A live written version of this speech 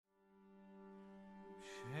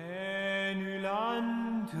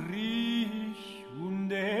Antrich und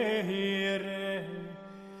Ehre,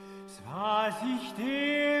 was ich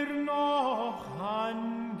dir noch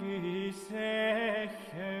angesäche,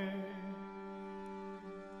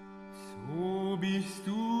 so bist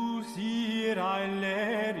du ihr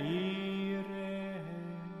aller Ehre.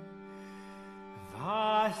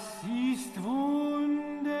 Was ist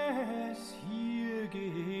Wundes hier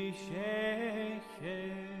geschäche?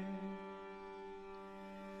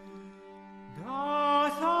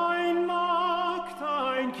 Dass ein Magd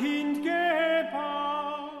ein Kind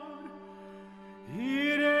gebar,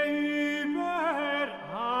 ihre über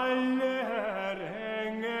aller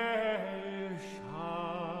Engel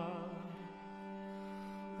schar.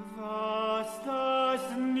 Was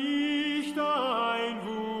das nicht ein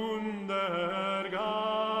Wunder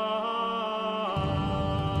gab.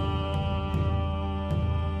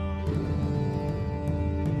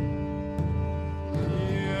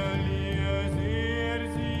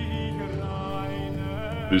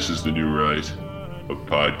 This is The New Right, a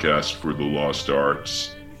podcast for the lost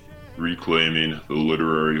arts, reclaiming the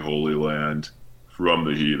literary holy land from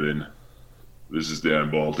the heathen. This is Dan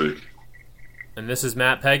Baltic. And this is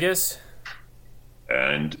Matt Pegas.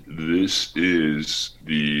 And this is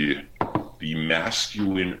the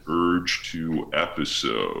Masculine Urge to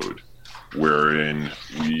episode, wherein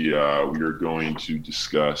we are going to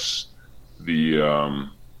discuss the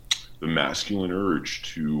masculine urge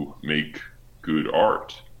to make good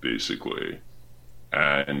art, basically.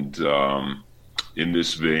 And in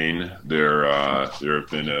this vein, there have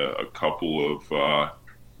been a couple of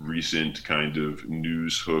recent kind of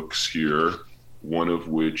news hooks here. One of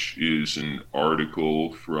which is an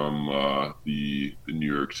article from the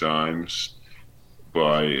New York Times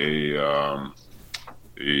by a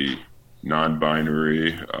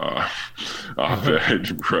non-binary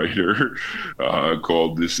op-ed writer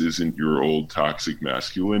called "This Isn't Your Old Toxic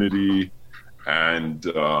Masculinity," and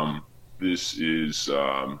this is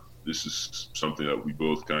something that we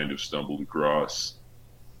both kind of stumbled across,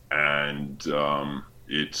 and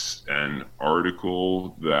it's an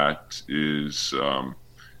article that is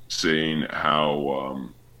saying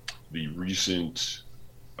how the recent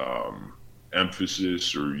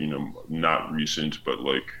emphasis, or not recent, but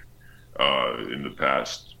like in the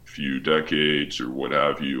past few decades or what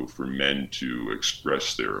have you, for men to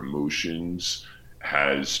express their emotions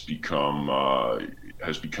has become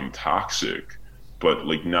toxic, but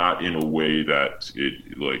like not in a way that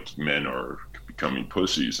it like men are becoming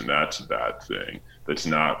pussies and that's a bad thing. That's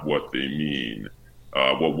not what they mean.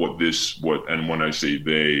 And when I say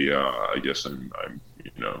they, I guess I'm I'm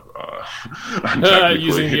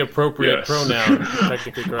using the appropriate pronoun.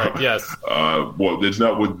 Technically correct. Yes. Well, that's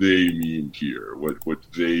not what they mean here. What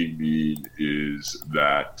they mean is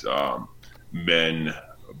that men,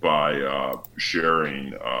 by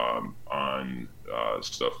sharing on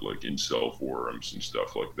stuff like incel forums and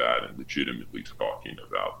stuff like that, and legitimately talking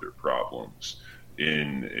about their problems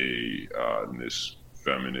in this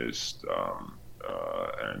feminist and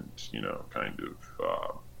kind of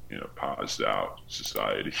paused out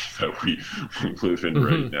society that we live in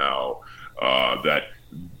right now, that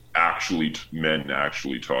actually men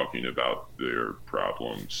actually talking about their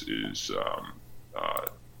problems is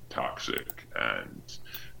toxic, and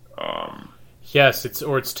yes,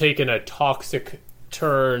 it's taken a toxic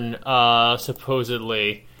turn,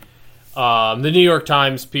 supposedly. The New York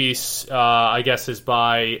Times piece, I guess, is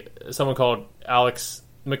by someone called Alex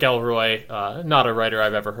McElroy, not a writer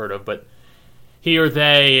I've ever heard of, but he or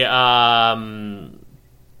they,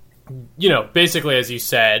 basically, as you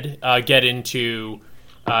said, get into,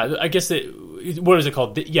 I guess, what is it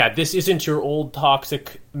called? This isn't your old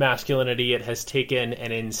toxic masculinity. It has taken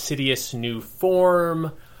an insidious new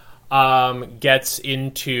form, gets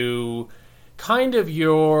into kind of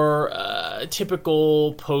your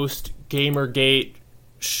typical post-Gamergate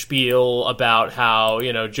spiel about how,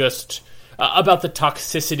 just about the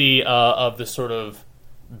toxicity of the sort of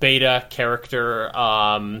beta character,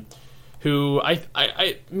 who I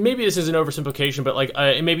maybe this is an oversimplification, but like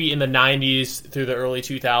maybe in the 90s through the early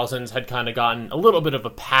 2000s had kind of gotten a little bit of a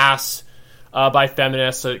pass by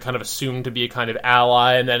feminists, so it kind of assumed to be a kind of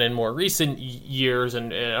ally, and then in more recent years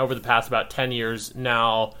and over the past about 10 years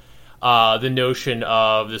now, the notion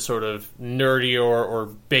of the sort of nerdy or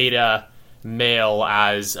beta male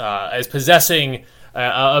as possessing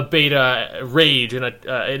a beta rage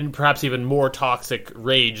and perhaps even more toxic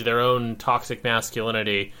rage, their own toxic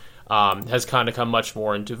masculinity, has kind of come much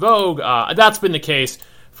more into vogue. That's been the case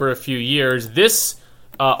for a few years. This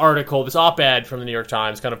article, this op-ed from the New York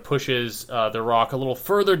Times, kind of pushes The Rock a little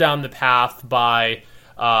further down the path by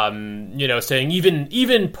saying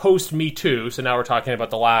even post Me Too, so now we're talking about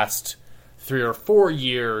the last 3 or 4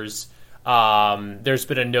 years, there's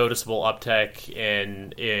been a noticeable uptick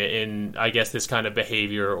in I guess this kind of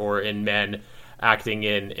behavior, or in men acting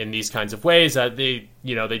in these kinds of ways. They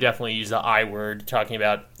definitely use the I word, talking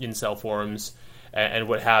about incel forums and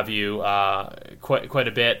what have you, quite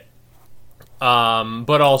a bit.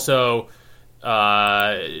 But also,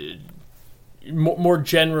 more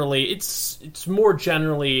generally, it's more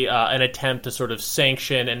generally an attempt to sort of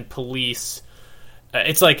sanction and police.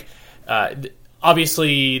 It's like,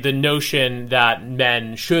 obviously, the notion that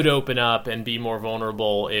men should open up and be more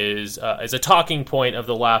vulnerable is a talking point of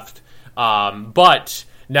the left. But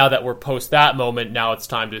now that we're post that moment, now it's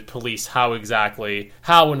time to police how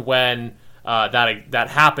and when that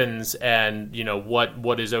happens, and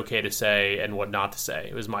what is okay to say and what not to say.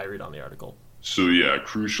 It was my read on the article. So yeah,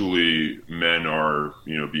 crucially, men are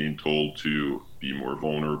being told to be more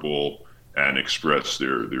vulnerable and express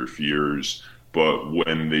their fears. But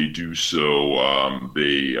when they do so,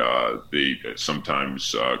 they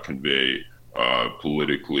sometimes convey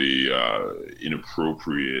politically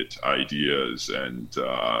inappropriate ideas and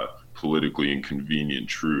politically inconvenient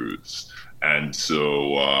truths. And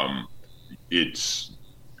so it's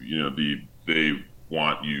they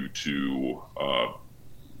want you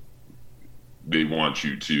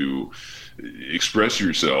to express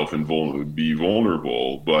yourself and be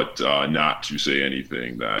vulnerable, but not to say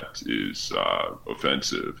anything that is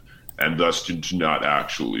offensive, and thus to not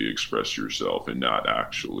actually express yourself and not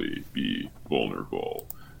actually be vulnerable.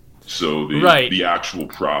 So the actual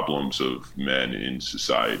problems of men in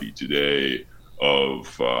society today,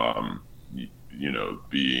 of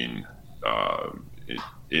being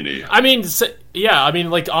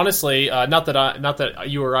honestly, not that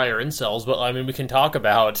you or I are incels, but we can talk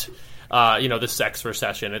about the sex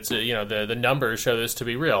recession. It's the numbers show this to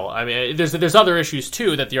be real. There's other issues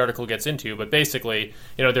too that the article gets into, but basically,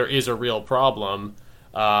 there is a real problem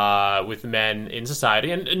with men in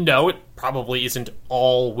society, and no, it probably isn't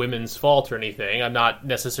all women's fault or anything. I'm not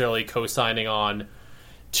necessarily co-signing on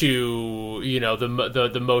to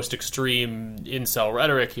the most extreme incel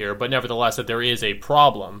rhetoric here, but nevertheless, that there is a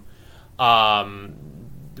problem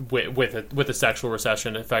with a sexual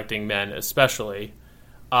recession affecting men especially,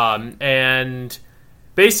 and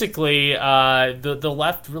basically the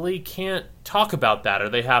left really can't talk about that, or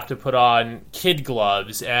they have to put on kid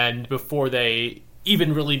gloves, and before they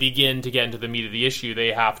even really begin to get into the meat of the issue,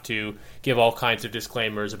 they have to give all kinds of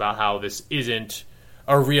disclaimers about how this isn't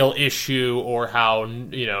a real issue, or how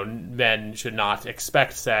men should not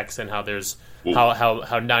expect sex, and how there's how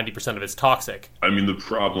 90% of it's toxic. The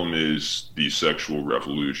problem is the sexual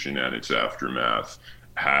revolution and its aftermath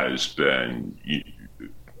has been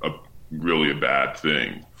really a bad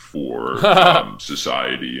thing for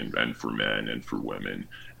society and for men and for women,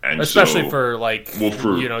 and especially for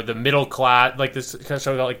the middle class, like this kind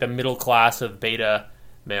of like the middle class of beta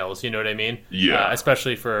males. You know what I mean? Yeah.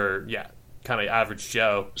 Especially for kind of average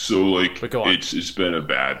Joe. So it's been a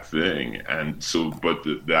bad thing, and so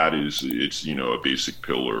it's a basic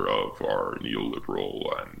pillar of our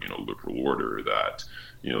neoliberal and liberal order that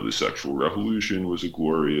the sexual revolution was a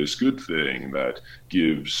glorious good thing that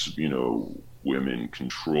gives women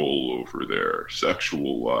control over their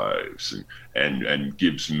sexual lives, and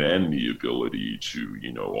gives men the ability to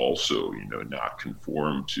also not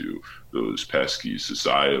conform to those pesky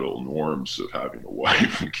societal norms of having a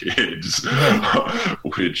wife and kids.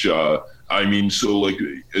 Which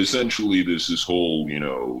essentially this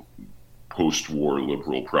whole post-war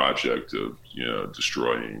liberal project of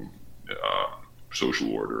destroying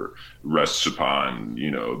social order rests upon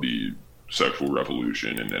the sexual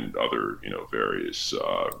revolution and then other various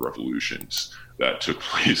revolutions that took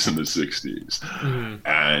place in the 60s. Mm-hmm.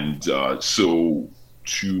 And so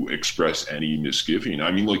to express any misgiving,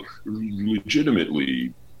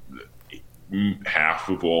 legitimately, half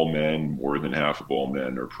of all men, more than half of all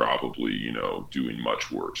men, are probably doing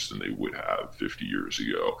much worse than they would have 50 years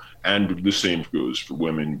ago. And the same goes for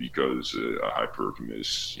women, because a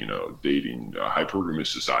hypergamous hypergamous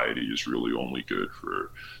society is really only good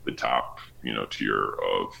for the top tier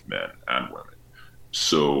of men and women.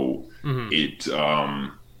 So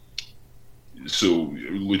so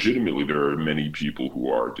legitimately there are many people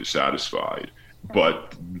who are dissatisfied,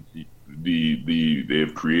 but they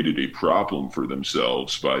have created a problem for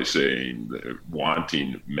themselves by saying that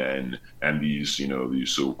wanting men and these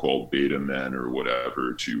so-called beta men or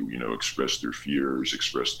whatever to express their fears,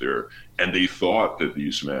 and they thought that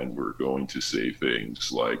these men were going to say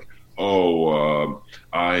things like,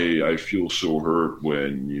 I feel so hurt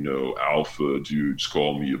when, alpha dudes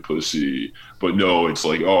call me a pussy. But no, it's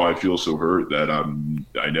like, oh, I feel so hurt that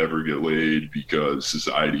I never get laid because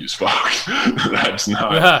society is fucked. That's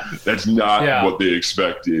not Yeah. what they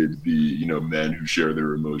expected the, men who share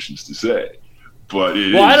their emotions to say. But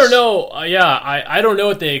I don't know. I don't know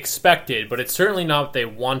what they expected, but it's certainly not what they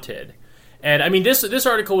wanted. And I mean, this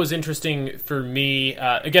article was interesting for me.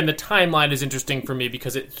 Again, the timeline is interesting for me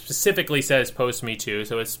because it specifically says post Me Too,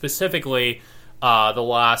 so it's specifically the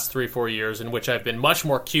last 3-4 years in which I've been much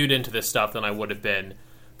more cued into this stuff than I would have been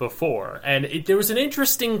before. And there was an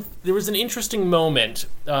interesting moment,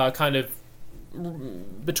 kind of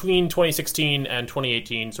between 2016 and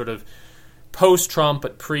 2018, sort of post Trump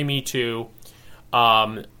but pre Me Too.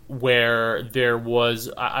 Where there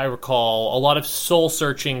was, I recall, a lot of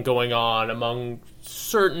soul-searching going on among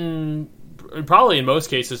certain, probably in most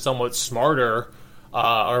cases, somewhat smarter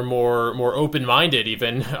or more open-minded,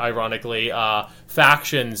 even, ironically,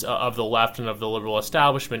 factions of the left and of the liberal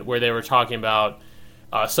establishment, where they were talking about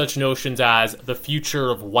such notions as the future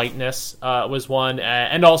of whiteness was one,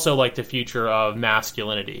 and also like the future of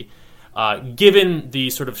masculinity. Given the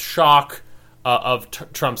sort of shock of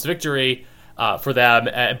Trump's victory, for them,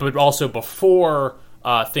 but also before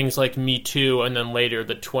things like Me Too, and then later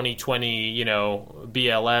the 2020,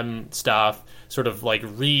 BLM stuff, sort of like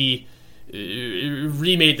remade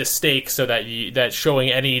the stakes so that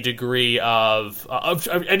showing any degree of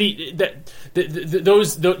any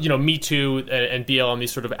those Me Too and BLM,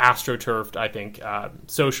 these sort of astroturfed, I think,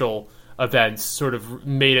 social events, sort of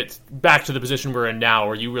made it back to the position we're in now,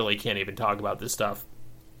 where you really can't even talk about this stuff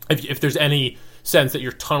if there's any sense that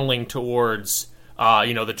you're tunneling towards,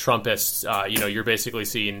 the Trumpists, you're basically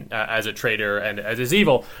seen as a traitor and as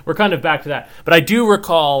evil. We're kind of back to that. But I do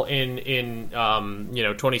recall in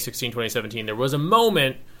 2016, 2017, there was a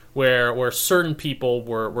moment where certain people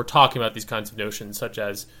were talking about these kinds of notions, such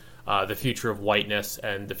as the future of whiteness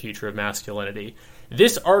and the future of masculinity.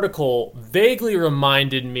 This article vaguely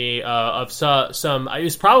reminded me of some. It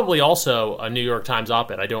was probably also a New York Times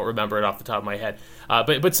op-ed. I don't remember it off the top of my head. But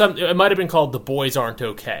it might have been called "The Boys Aren't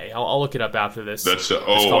Okay." I'll look it up after this. That's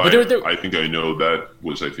I think I know that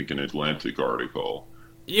was an Atlantic article.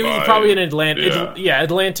 It was probably an Atlantic.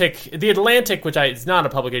 Atlantic. The Atlantic, which it's not a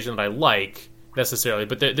publication that I like necessarily,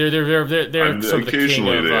 but they're sort of the king of.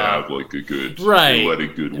 Occasionally, they have like a good right. They let a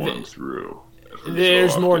good one through.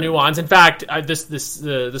 There's more nuance. In fact,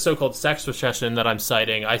 the so-called sex recession that I'm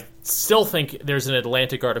citing, I still think there's an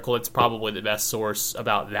Atlantic article. It's probably the best source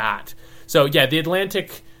about that. So yeah, the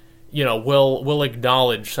Atlantic, will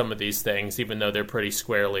acknowledge some of these things, even though they're pretty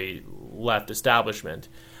squarely left establishment.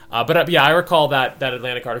 But I recall that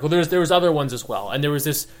Atlantic article. There was other ones as well, and there was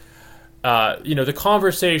this, the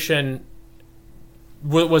conversation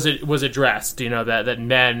was addressed. That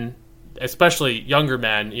men, especially younger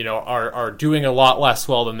men, are doing a lot less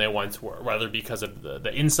well than they once were, whether because of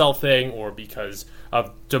the incel thing or because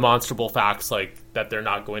of demonstrable facts like that they're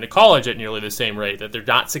not going to college at nearly the same rate, that they're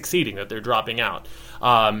not succeeding, that they're dropping out.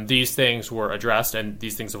 These things were addressed, and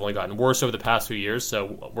these things have only gotten worse over the past few years,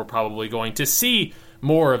 so we're probably going to see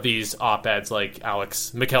more of these op-eds like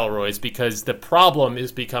Alex McElroy's, because the problem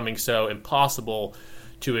is becoming so impossible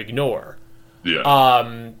to ignore.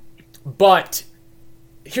 Yeah. But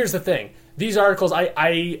here's the thing. These articles,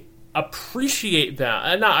 I appreciate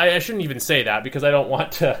them. I shouldn't even say that, because I don't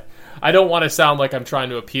want to sound like I'm trying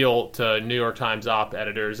to appeal to New York Times op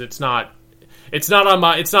editors. It's not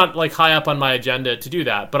like high up on my agenda to do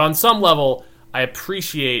that. But on some level, I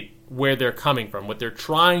appreciate where they're coming from. What they're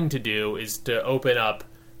trying to do is to open up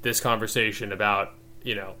this conversation about,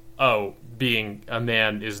 being a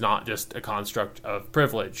man is not just a construct of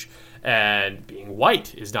privilege, and being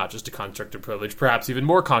white is not just a construct of privilege, perhaps even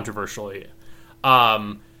more controversially.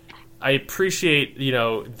 I appreciate,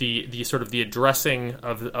 the sort of the addressing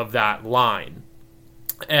of that line.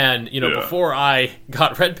 And, before I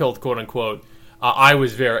got red-pilled, quote-unquote, I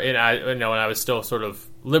was and I was still sort of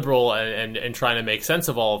liberal and trying to make sense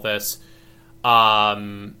of all of this,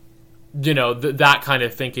 that kind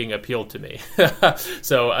of thinking appealed to me.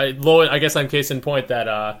 So, I guess I'm case in point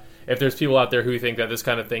that if there's people out there who think that this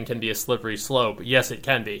kind of thing can be a slippery slope, yes, it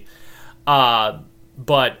can be.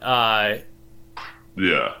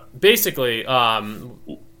 Yeah. Basically, I'm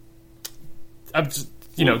just,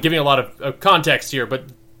 giving a lot of context here, but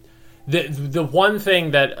the one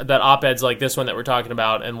thing that op-eds like this one that we're talking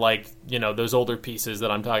about, and like, those older pieces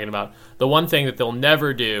that I'm talking about, the one thing that they'll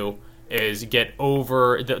never do is get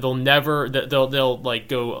over. They'll like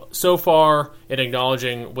go so far in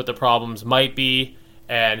acknowledging what the problems might be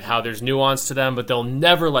and how there's nuance to them, but they'll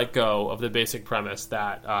never let go of the basic premise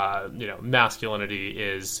that masculinity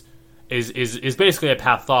is basically a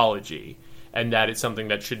pathology, and that it's something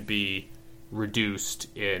that should be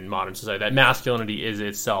reduced in modern society. That masculinity is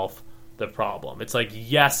itself the problem. It's like,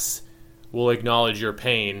 yes, we'll acknowledge your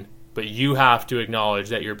pain, but you have to acknowledge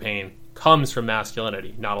that your pain comes from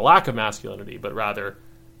masculinity, not a lack of masculinity, but rather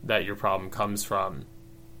that your problem comes from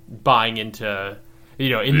buying into,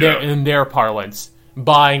 in their parlance,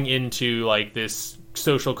 buying into like this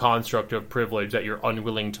social construct of privilege that you're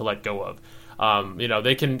unwilling to let go of.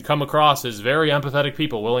 They can come across as very empathetic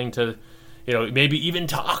people, willing to, maybe even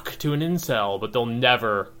talk to an incel, but they'll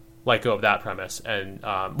never let go of that premise. And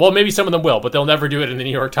maybe some of them will, but they'll never do it in the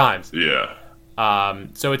New York Times. Yeah.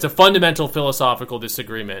 So it's a fundamental philosophical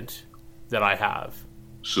disagreement that I have.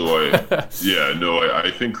 So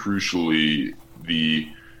I think crucially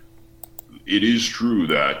it is true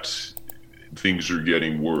that things are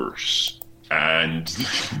getting worse, and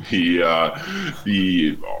the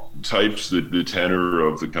types, the tenor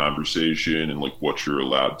of the conversation and like what you're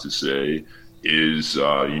allowed to say is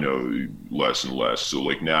less and less. So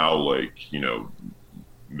like now,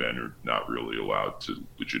 men are not really allowed to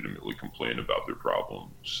legitimately complain about their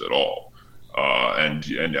problems at all.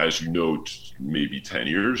 And as you note, maybe 10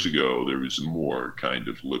 years ago, there was more kind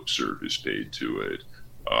of lip service paid to it.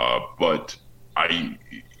 But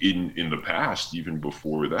in the past, even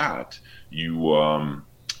before that,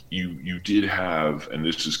 you did have, and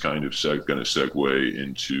this is kind of going to segue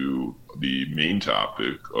into the main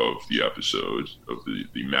topic of the episode, of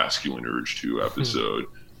the Masculine Urge 2 episode.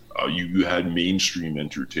 You had mainstream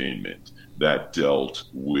entertainment that dealt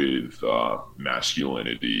with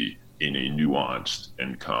masculinity in a nuanced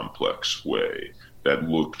and complex way, that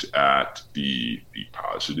looked at the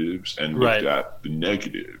positives and looked at the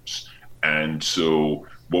negatives. And so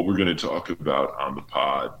what we're going to talk about on the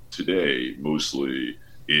pod today mostly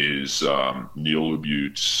is Neil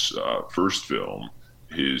LaBute's first film,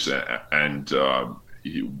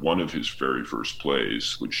 one of his very first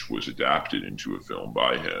plays, which was adapted into a film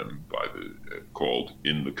by him called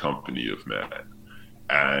In the Company of Men.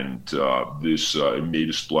 And this made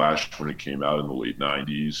a splash when it came out in the late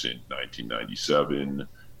 90s, in 1997.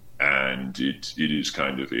 And it is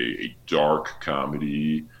kind of a dark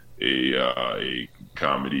comedy, a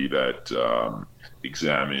comedy that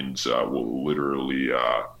examines literally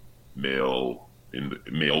male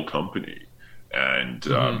company and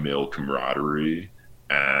male camaraderie.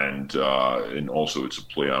 And also it's a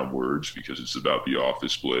play on words because it's about the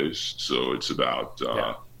office place. So it's about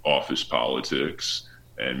office politics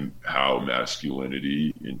and how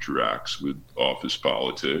masculinity interacts with office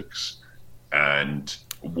politics. And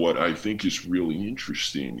what I think is really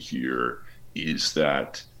interesting here is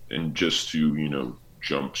that, and just to,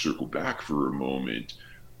 circle back for a moment,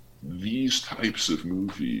 these types of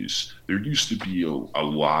movies, there used to be a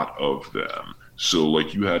lot of them. So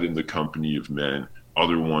like you had In the Company of Men.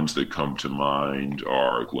 Other ones that come to mind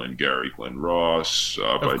are Glengarry Glen Ross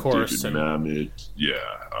by David Mamet.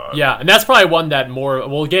 And that's probably one that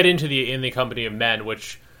we'll get into In the Company of Men,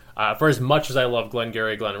 which for as much as I love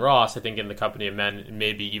Glengarry Glen Ross, I think In the Company of Men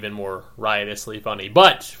may be even more riotously funny.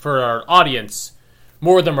 But for our audience,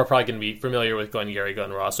 more of them are probably going to be familiar with Glengarry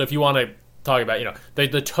Glen Ross. So if you want to talk about,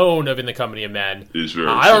 the tone of In the Company of Men is very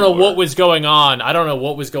I don't know what was going on. I don't know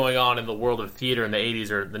what was going on in the world of theater in the 80s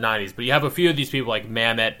or the 90s, but you have a few of these people like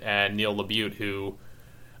Mamet and Neil LaBute who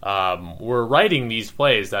were writing these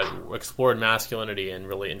plays that explored masculinity in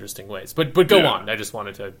really interesting ways. But go on. I just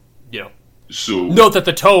wanted to, note that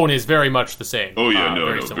the tone is very much the same. Oh, yeah,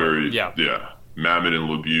 very Mamet and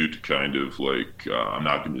LaBute kind of like, I'm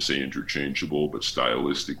not going to say interchangeable, but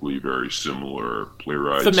stylistically very similar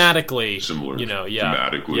playwrights. Thematically. Similar,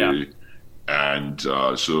 thematically. Yeah. And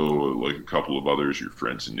so like a couple of others, Your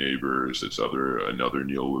Friends and Neighbors, that's another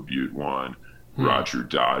Neil LaBute one. Roger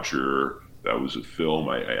Dodger, that was a film.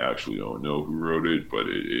 I actually don't know who wrote it, but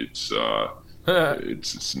it's another. I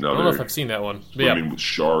don't know if I've seen that one. Swimming with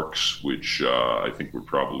Sharks, which I think we're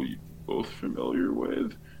probably both familiar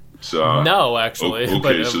with. No, actually. Okay,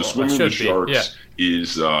 but, so Swimming with Sharks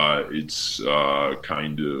is it's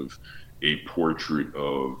kind of a portrait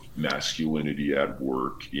of masculinity at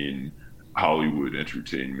work in Hollywood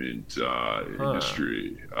entertainment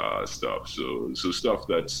industry stuff. So stuff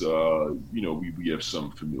that's we have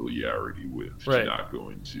some familiarity with. To not go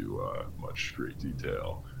into much great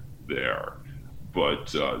detail there, but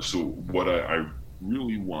so what I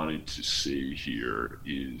really wanted to say here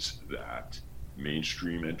is that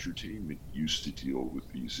mainstream entertainment used to deal with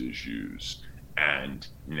these issues, And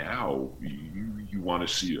now you want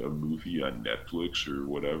to see a movie on Netflix or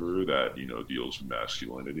whatever that, deals with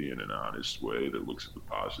masculinity in an honest way, that looks at the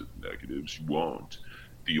positive and negatives. You won't.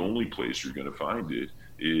 The only place you're going to find it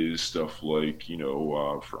is stuff like,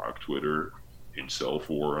 Frog Twitter, incel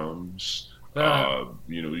forums. You're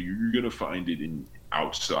going to find it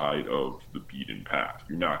outside of the beaten path.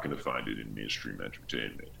 You're not going to find it in mainstream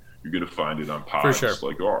entertainment. You're going to find it on pods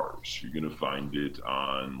like ours. You're going to find it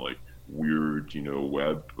on like weird,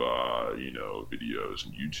 web, videos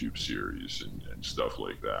and YouTube series and stuff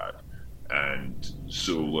like that. And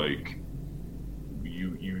so, like,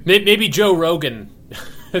 you maybe Joe Rogan,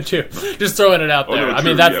 too. Just throwing it out there. No, I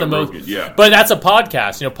mean, that's the Rogan, most. Yeah. But that's a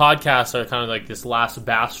podcast. Podcasts are kind of like this last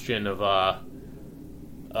bastion of I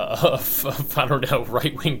don't know,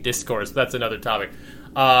 right wing discourse. That's another topic.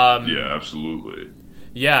 Yeah, absolutely.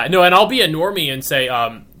 Yeah, no, and I'll be a normie and say,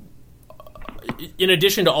 in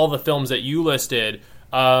addition to all the films that you listed,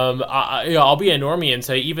 I'll be a normie and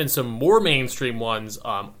say even some more mainstream ones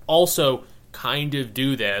also kind of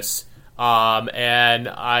do this, and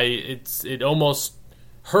it almost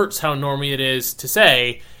hurts how normie it is to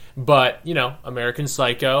say, but American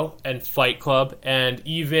Psycho and Fight Club and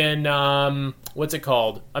even what's it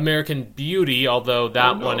called, American Beauty, although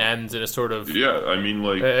that one ends in a sort of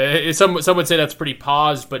some would say that's pretty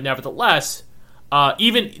paused, but nevertheless.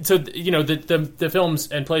 Even so, the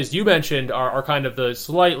films and plays you mentioned are kind of the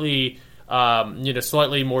slightly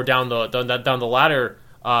more down the ladder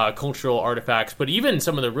cultural artifacts. But even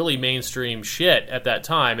some of the really mainstream shit at that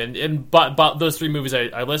time, but those three movies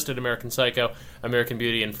I listed, American Psycho, American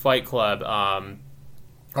Beauty, and Fight Club,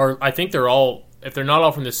 I think they're all, if they're not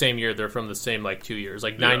all from the same year, they're from the same 2 years,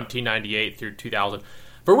 1998 through 2000.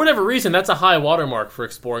 For whatever reason, that's a high watermark for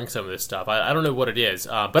exploring some of this stuff. I don't know what it is,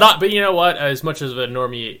 but you know what? As much as a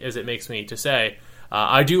normie as it makes me to say,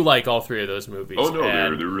 I do like all three of those movies. Oh no,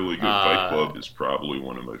 they're really good. Fight Club is probably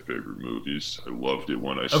one of my favorite movies. I loved it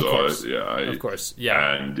when I saw it. Yeah, of course.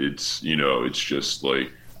 Yeah, and it's it's just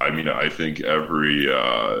like, I think every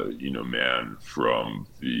man from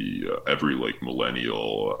every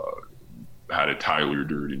millennial had a Tyler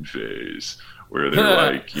Durden phase where they're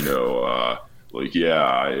I'm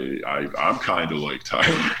kind of like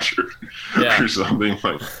Tyler Durden or something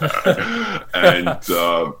like that. And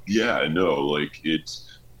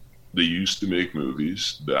they used to make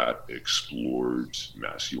movies that explored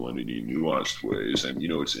masculinity in nuanced ways. And,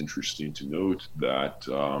 it's interesting to note that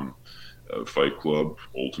Fight Club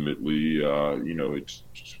ultimately, it's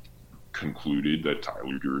concluded that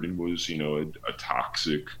Tyler Durden was, a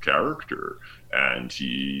toxic character. And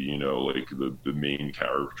he, the main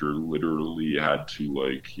character literally had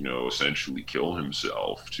to, essentially kill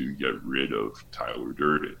himself to get rid of Tyler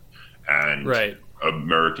Durden. And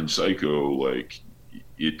American Psycho,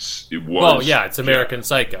 it's American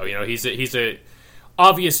Psycho. He's a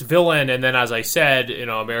obvious villain, and then as I said,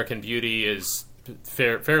 American Beauty is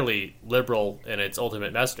fairly liberal in its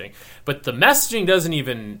ultimate messaging, but the messaging doesn't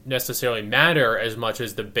even necessarily matter as much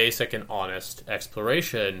as the basic and honest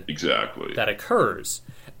exploration that occurs.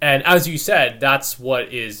 And as you said, that's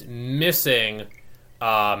what is missing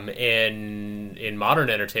in modern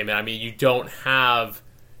entertainment. You don't have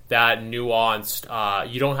that nuanced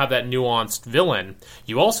villain.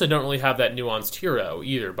 You also don't really have that nuanced hero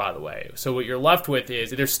either, by the way. So what you're left with is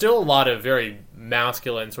there's still a lot of very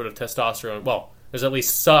masculine sort of testosterone. Well, there's at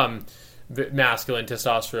least some masculine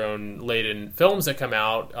testosterone laden films that come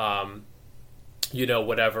out.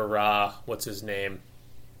 What's his name?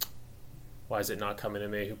 Why is it not coming to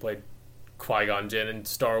me? Who played Qui-Gon Jinn in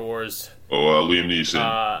Star Wars? Liam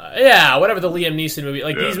Neeson. Whatever the Liam Neeson movie.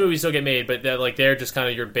 These movies still get made, but they're just kind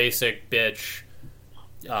of your basic bitch.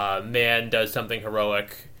 Man does something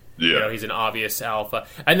heroic. Yeah. He's an obvious alpha.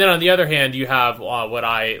 And then on the other hand, you have what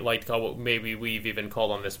I like to call, what maybe we've even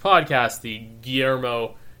called on this podcast, the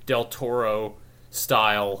Guillermo del Toro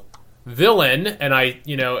style villain.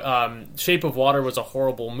 And Shape of Water was a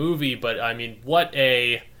horrible movie, but what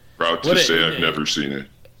a... Proud to say I've never seen it.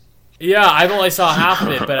 Yeah, I've only saw half of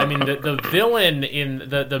it, but the villain in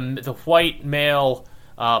the white male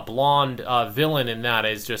blonde villain in that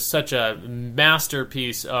is just such a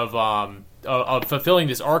masterpiece of fulfilling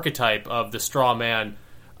this archetype of the straw man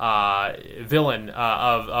villain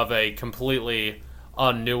of a completely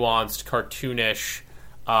unnuanced, cartoonish,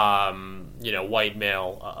 white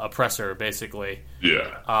male oppressor, basically.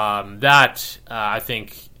 Yeah. That I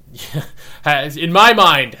think has, in my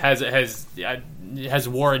mind, has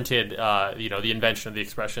warranted the invention of the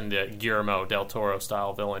expression, the Guillermo del Toro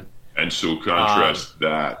style villain. And so contrast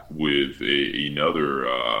that with another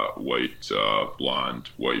blonde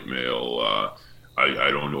white male.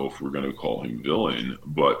 I don't know if we're going to call him villain,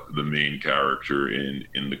 but the main character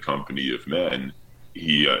in the Company of Men,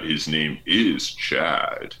 his name is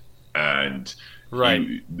Chad, and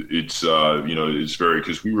Right. it's it's very,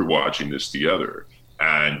 because we were watching this together,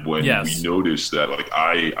 and when Yes. we noticed that, like,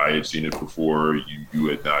 I had seen it before, you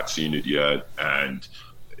had not seen it yet, and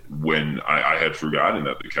when I had forgotten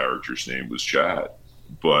that the character's name was Chad,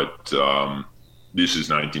 but this is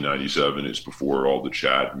 1997. It's before all the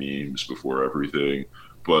Chad memes, before everything.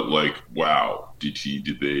 But like, wow, did he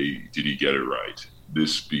get it right?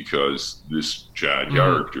 Because this Chad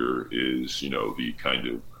character is, the kind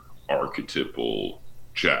of archetypal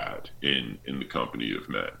Chad in the Company of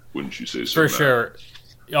Men. Wouldn't you say so? For Matt? sure.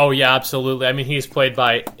 Oh yeah, absolutely. I mean, he's played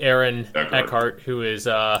by Aaron Eckhart. Eckhart, who is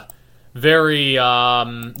very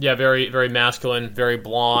very very masculine, very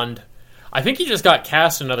blonde. I think he just got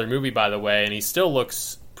cast in another movie, by the way, and he still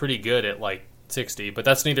looks pretty good at like 60. But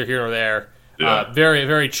that's neither here nor there. Yeah. Very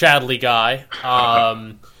very Chadly guy.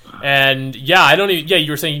 And yeah, I don't even. Yeah,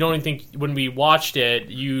 you were saying you don't even think when we watched it,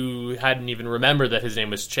 you hadn't even remembered that his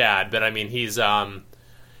name was Chad. But I mean, he's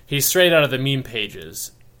straight out of the meme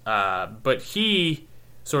pages. But he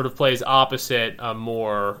sort of plays opposite a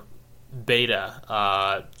more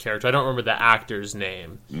beta character. I don't remember the actor's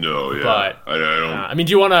name. No, yeah, But I don't. I mean,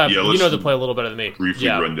 do you want to? Yeah, you know let's the play a little better than me. Briefly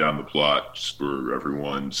Yeah. run down the plot just for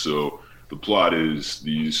everyone. So the plot is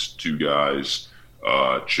these two guys,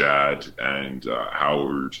 Chad and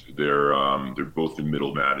Howard. They're both in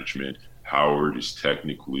middle management. Howard is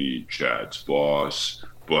technically Chad's boss,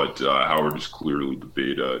 but Howard is clearly the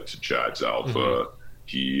beta to Chad's alpha.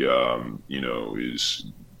 He, is.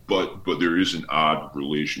 But there is an odd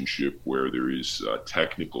relationship where there is a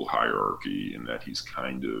technical hierarchy in that he's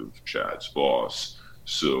kind of Chad's boss.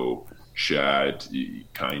 So Chad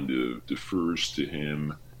kind of defers to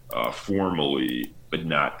him formally, but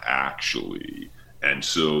not actually. And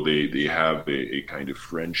so they have a kind of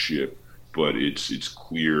friendship, but it's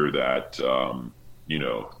clear that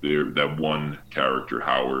that one character,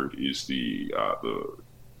 Howard, is the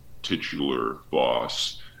titular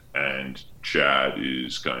boss, and Chad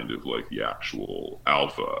is kind of like the actual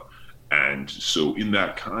alpha. And so in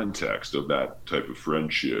that context of that type of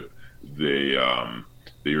friendship, they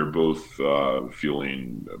are both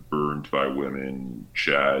feeling burned by women.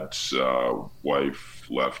 Chad's wife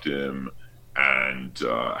left him, and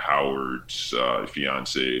Howard's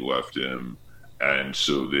fiance left him. And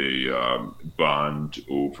so they bond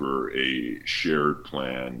over a shared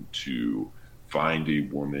plan to find a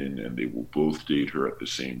woman, and they will both date her at the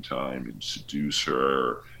same time and seduce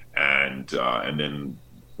her, and then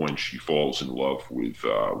when she falls in love with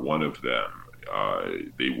one of them,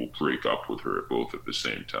 they will break up with her both at the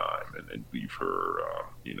same time and leave her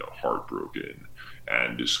heartbroken.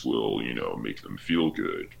 And this will make them feel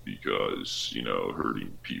good, because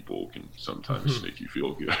hurting people can sometimes make you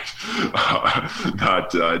feel good.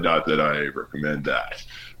 Not that I recommend that.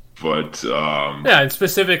 But Yeah, and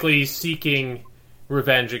specifically seeking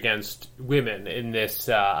revenge against women in this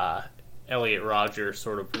Elliot Rodger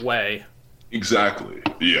sort of way. exactly,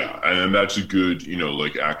 yeah, and that's a good,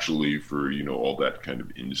 actually for all that kind of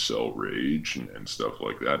incel rage and stuff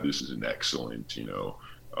like that. This is an excellent,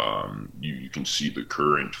 you can see the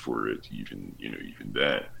current for it even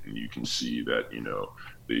then, and you can see that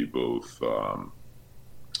they both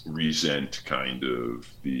resent kind of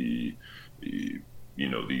the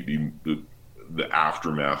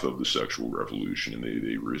aftermath of the sexual revolution, and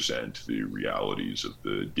they resent the realities of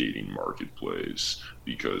the dating marketplace,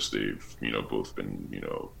 because they've both been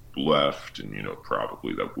left, and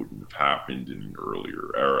probably that wouldn't have happened in an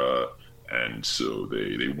earlier era. And so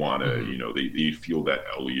they want to they feel that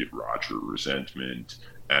Elliot Rodger resentment,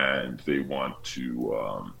 and they want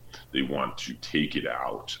to take it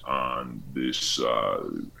out on this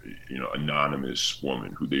anonymous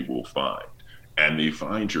woman who they will find. And they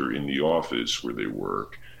find her in the office where they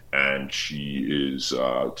work, and she is,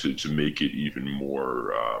 to make it even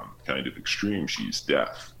more kind of extreme, she's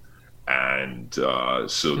deaf. And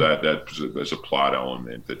so there's a plot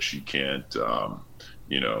element that she can't,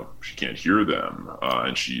 she can't hear them,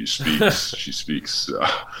 and she speaks in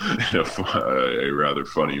a rather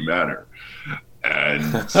funny manner. And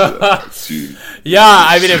yeah,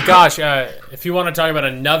 I mean, if you want to talk about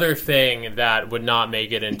another thing that would not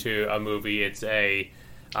make it into a movie, it's a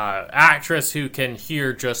actress who can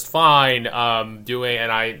hear just fine doing,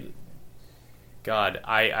 and I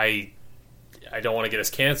don't want to get us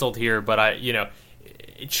canceled here, but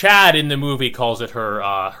Chad in the movie calls it her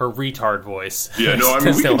retard voice. Yeah, no, I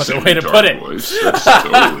mean, we can say way to put it. voice. That's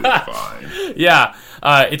totally fine. Yeah,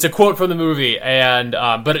 it's a quote from the movie, and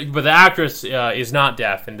but the actress is not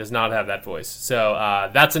deaf and does not have that voice. So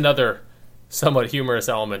that's another somewhat humorous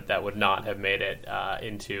element that would not have made it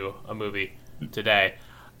into a movie today.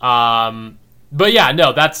 But yeah,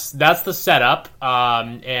 no, that's the setup,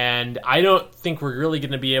 and I don't think we're really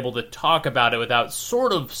going to be able to talk about it without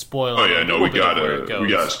sort of spoiling. Oh yeah, no, we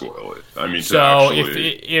gotta spoil it. I mean, so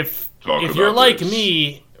if you're like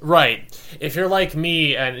me, right? If you're like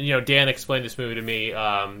me, and Dan explained this movie to me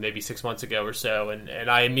maybe 6 months ago or so, and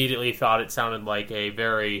I immediately thought it sounded like a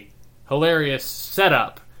very hilarious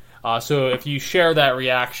setup. So if you share that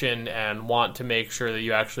reaction and want to make sure that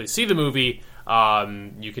you actually see the movie,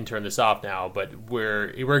 you can turn this off now. But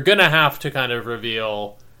we're gonna have to kind of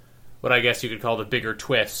reveal what I guess you could call the bigger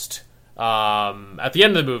twist at the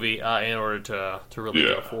end of the movie in order to really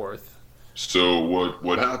go forth. So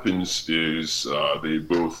what happens is they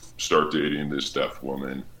both start dating this deaf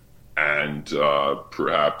woman, and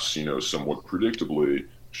perhaps somewhat predictably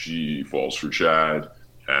she falls for Chad.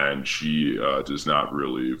 And she does not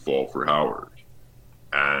really fall for Howard,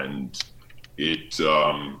 and it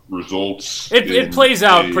results. It plays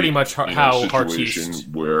out pretty much how Hartiste,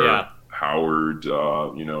 where Howard,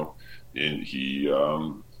 he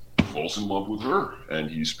falls in love with her, and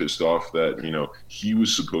he's pissed off that he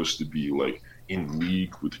was supposed to be like in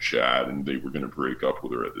league with Chad, and they were going to break up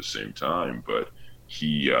with her at the same time, but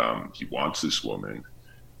he wants this woman,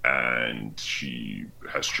 and she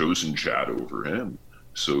has chosen Chad over him.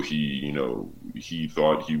 So he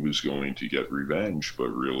thought he was going to get revenge, but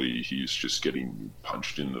really he's just getting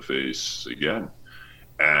punched in the face again.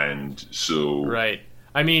 And so... Right.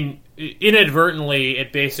 I mean, inadvertently,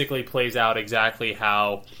 it basically plays out exactly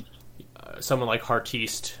how someone like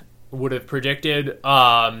Hartiste would have predicted.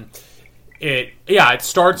 It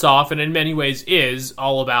starts off, and in many ways is,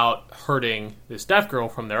 all about hurting this deaf girl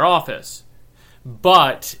from their office.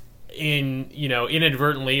 But...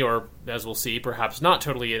 inadvertently, or as we'll see, perhaps not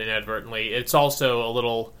totally inadvertently, it's also a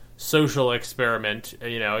little social experiment.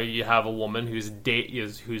 You have a woman who's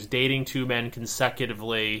dating two men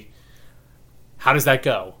consecutively. How does that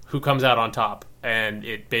go? Who comes out on top? And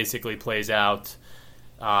it basically plays out,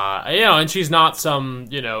 and she's not some,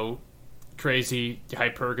 crazy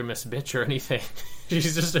hypergamous bitch or anything.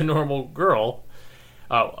 She's just a normal girl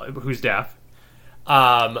who's deaf.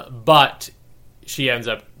 But she ends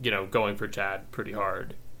up, going for Chad pretty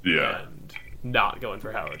hard. Yeah. And not going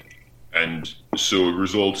for Howard. And so it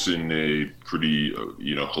results in a pretty,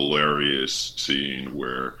 hilarious scene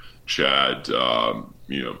where Chad,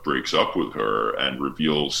 breaks up with her and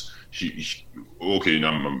reveals now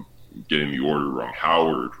I'm getting the order wrong.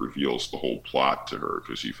 Howard reveals the whole plot to her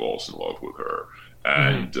because he falls in love with her.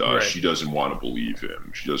 And she doesn't want to believe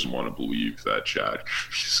him. She doesn't want to believe that Chad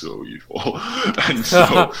is so evil. And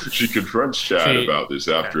so she confronts Chad about this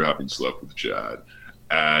after having slept with Chad.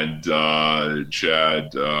 And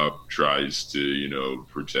Chad tries to,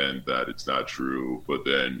 pretend that it's not true. But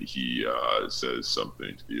then he says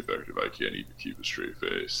something to the effect of, I can't even keep a straight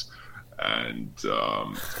face. And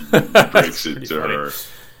he breaks it to her.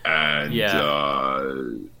 And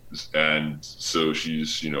and so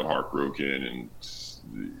she's, heartbroken,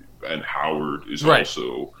 and Howard is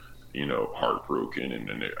also, heartbroken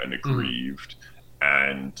and aggrieved.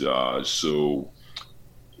 And so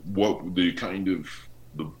what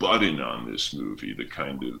the button on this movie, the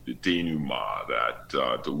denouement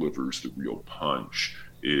that delivers the real punch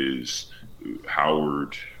is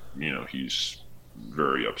Howard, he's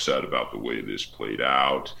very upset about the way this played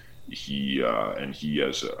out. He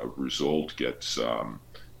as a result gets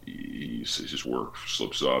his work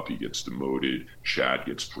slips up. He gets demoted. Chad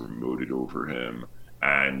gets promoted over him,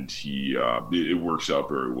 and it works out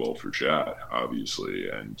very well for Chad, obviously.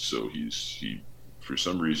 And so he for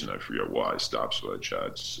some reason, I forget why, stops by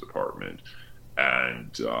Chad's apartment,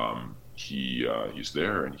 and he's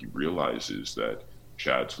there, and he realizes that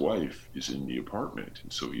Chad's wife is in the apartment,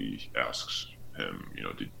 and so he asks him,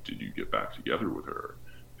 did you get back together with her?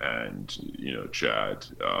 And Chad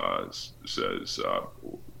says,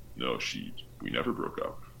 no, we never broke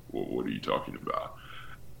up. What are you talking about?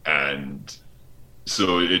 And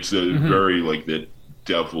so it's a very that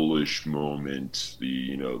devilish moment,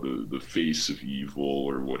 the face of evil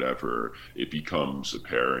or whatever. It becomes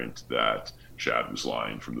apparent that Chad was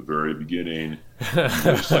lying from the very beginning. It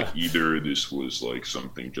was like either this was like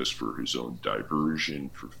something just for his own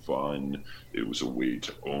diversion, for fun. It was a way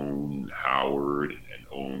to own Howard and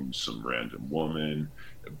own some random woman.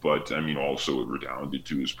 But I mean, also it redounded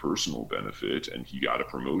to his personal benefit, and he got a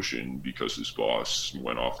promotion because his boss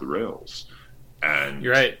went off the rails. And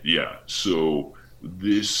you're right. Yeah, so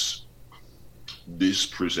this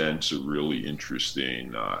presents a really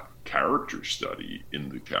interesting character study in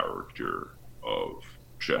the character of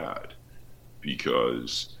Chad,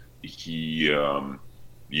 because he,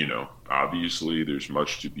 obviously there's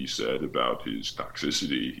much to be said about his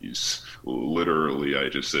toxicity. He's literally, I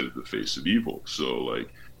just said, the face of evil. So,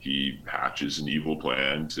 like, he hatches an evil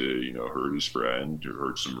plan to, hurt his friend, to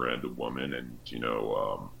hurt some random woman, and,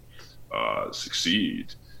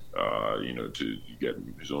 succeed, to get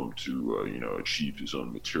his own, to, achieve his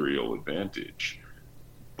own material advantage.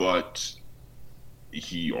 But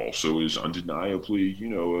he also is undeniably,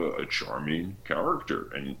 a charming character,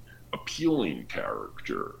 an appealing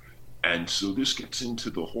character. And so this gets into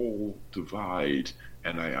the whole divide.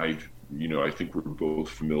 And I think we're both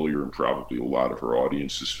familiar, and probably a lot of our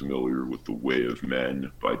audience is familiar with The Way of Men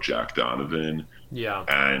by Jack Donovan. Yeah.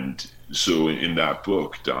 And so in that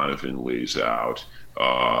book, Donovan lays out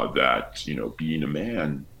that, being a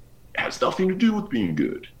man has nothing to do with being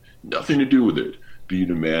good. Nothing to do with it.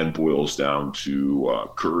 Being a man boils down to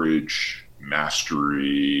courage,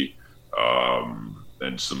 mastery,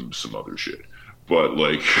 and some other shit. But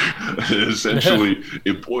like, essentially,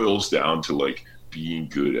 it boils down to like being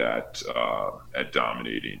good at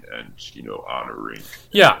dominating and honoring.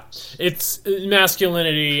 Yeah, it's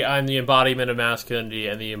masculinity and the embodiment of masculinity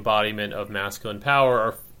and the embodiment of masculine power.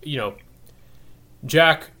 Are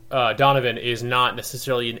Jack Donovan is not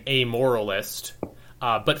necessarily an amoralist.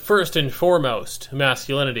 But first and foremost,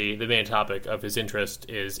 masculinity, the main topic of his interest,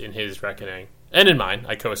 is in his reckoning, and in mine,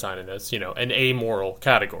 I co-assign in this, an amoral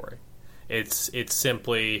category. It's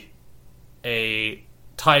simply a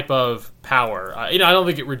type of power. I don't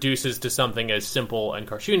think it reduces to something as simple and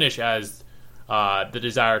cartoonish as the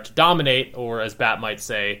desire to dominate, or as Bat might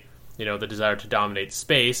say, the desire to dominate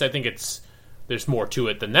space. I think there's more to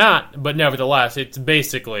it than that, but nevertheless, it's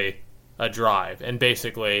basically a drive, and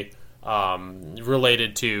basically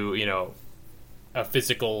related to, a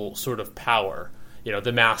physical sort of power,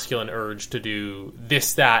 the masculine urge to do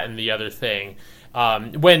this, that, and the other thing.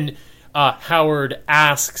 When Howard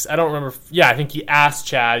asks, I don't remember, I think he asked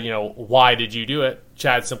Chad, why did you do it?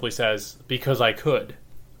 Chad simply says, because I could.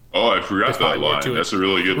 Oh, I forgot that line. That's a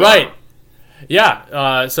really good line. Right.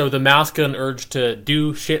 Yeah. So the masculine urge to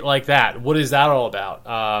do shit like that, what is that all about?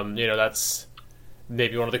 That's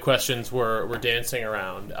maybe one of the questions we're dancing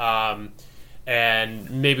around. And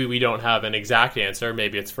maybe we don't have an exact answer.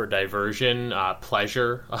 Maybe it's for diversion,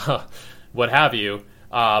 pleasure, what have you.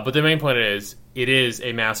 But the main point is, it is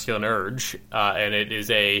a masculine urge, and it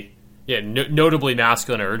is a notably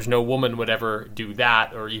masculine urge. No woman would ever do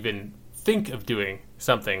that, or even think of doing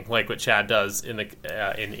something like what Chad does in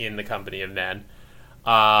the company of men.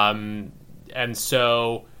 And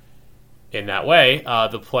so, in that way,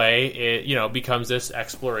 the play becomes this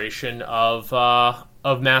exploration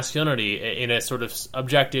of masculinity in a sort of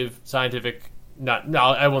objective, scientific.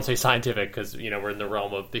 I won't say scientific, because we're in the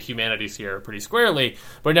realm of the humanities here pretty squarely,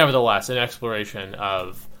 but nevertheless, an exploration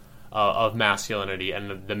of masculinity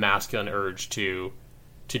and the masculine urge to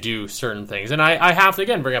do certain things. And I have to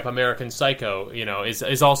again bring up American Psycho.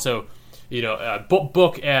 Is also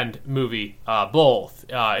book and movie both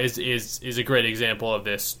is a great example of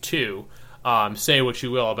this too. Say what you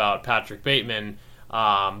will about Patrick Bateman,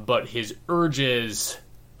 but his urges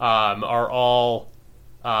are all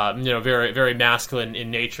very, very masculine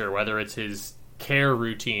in nature, whether it's his care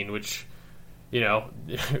routine, which,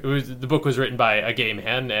 the book was written by a gay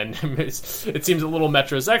man, and it seems a little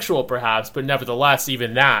metrosexual perhaps, but nevertheless,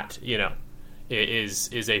 even that,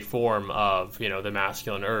 is a form of, the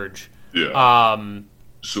masculine urge. Yeah.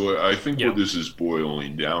 So I think what this is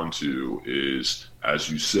boiling down to is, as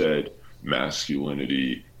you said,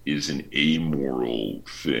 masculinity is an amoral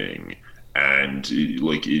thing. And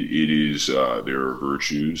it is, there are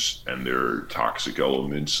virtues and there are toxic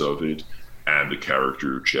elements of it, and the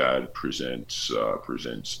character of Chad presents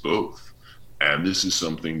both. And this is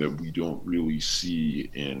something that we don't really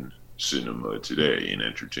see in cinema today, in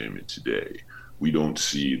entertainment today. We don't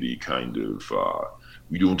see the kind of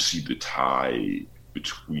we don't see the tie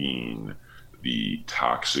between the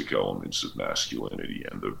toxic elements of masculinity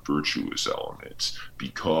and the virtuous elements,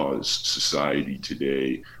 because society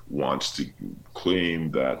today wants to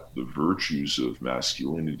claim that the virtues of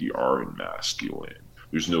masculinity are in masculine,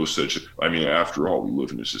 there's no such. I mean, after all, we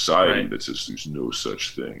live in a society Right. that says there's no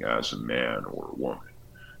such thing as a man or a woman.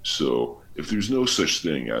 So if there's no such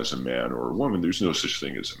thing as a man or a woman, there's no such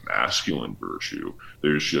thing as a masculine virtue.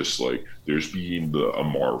 There's just like there's being a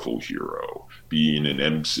Marvel hero, being an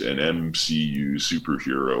MCU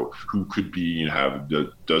superhero who could be and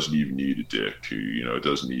doesn't even need a dick, who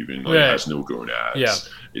doesn't even Right. has no gonads. Yeah.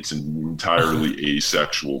 It's an entirely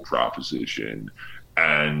asexual proposition.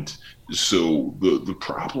 And so the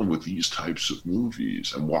problem with these types of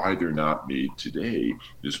movies and why they're not made today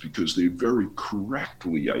is because they very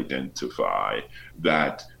correctly identify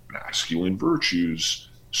that masculine virtues,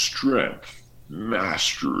 strength,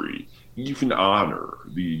 mastery, even honor,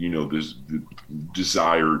 the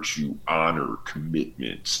desire to honor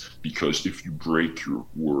commitments, because if you break your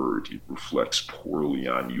word, it reflects poorly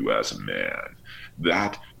on you as a man.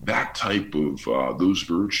 That type of those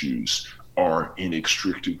virtues are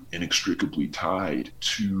inextricably tied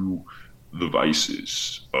to the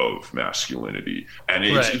vices of masculinity, and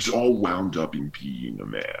it's all wound up in being a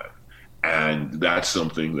man. And that's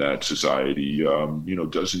something that society,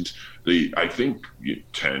 doesn't. I think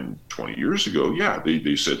 10, 20 years ago,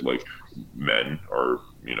 they said like men are,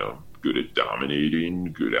 good at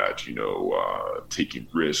dominating, good at, taking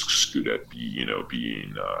risks, good at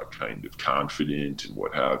being kind of confident and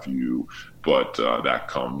what have you. But that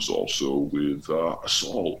comes also with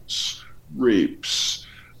assaults, rapes,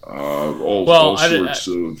 all sorts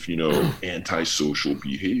of, antisocial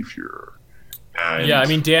behavior. And yeah, I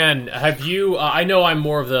mean, Dan, have you? I know I'm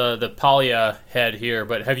more of the Paglia head here,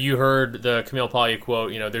 but have you heard the Camille Paglia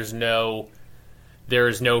quote? There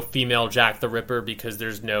is no female Jack the Ripper because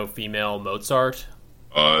there's no female Mozart.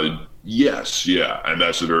 Yes, yeah, and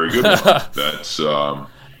that's a very good one. That's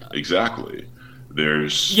exactly.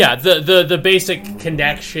 There's the basic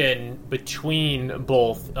connection between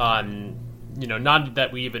both. Not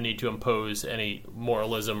that we even need to impose any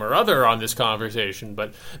moralism or other on this conversation,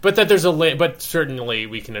 but that there's but certainly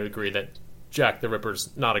we can agree that Jack the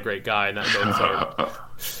Ripper's not a great guy, and that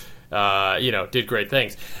Mozart, did great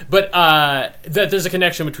things. But that there's a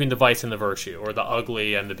connection between the vice and the virtue, or the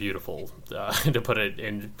ugly and the beautiful, to put it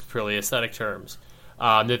in purely aesthetic terms.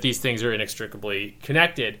 That these things are inextricably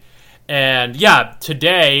connected. And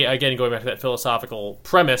today, again, going back to that philosophical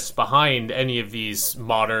premise behind any of these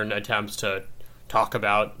modern attempts to talk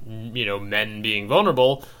about, men being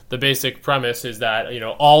vulnerable, the basic premise is that,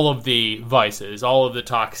 all of the vices, all of the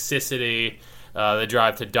toxicity, the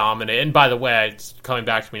drive to dominate. And by the way, it's coming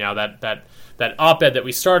back to me now, that op-ed that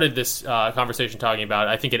we started this conversation talking about,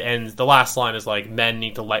 I think it ends, the last line is like, men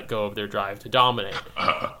need to let go of their drive to dominate.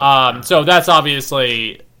 So that's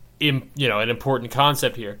obviously, an important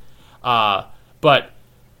concept here. But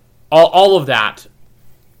all of that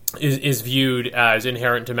is viewed as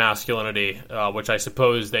inherent to masculinity, which I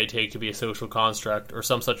suppose they take to be a social construct or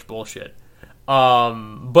some such bullshit.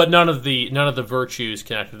 But none of the virtues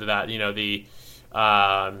connected to that. The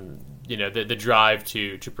drive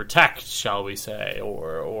to protect, shall we say,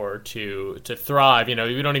 or to thrive. We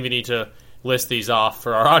don't even need to list these off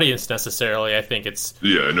for our audience necessarily. I think it's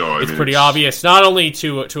pretty obvious, not only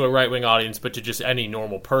to a right-wing audience, but to just any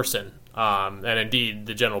normal person. And indeed,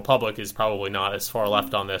 the general public is probably not as far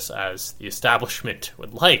left on this as the establishment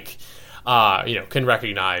would like. Can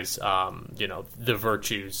recognize, the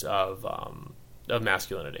virtues of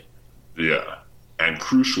masculinity. Yeah, and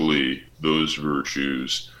crucially, those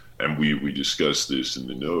virtues, and we discussed this in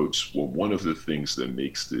the notes. Well, one of the things that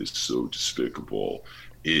makes this so despicable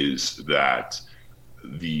is that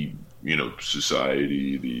the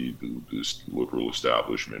society, this liberal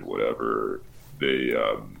establishment, whatever, they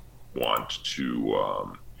want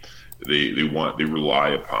to they rely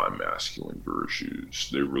upon masculine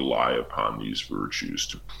virtues. They rely upon these virtues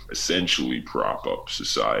to essentially prop up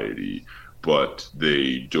society, but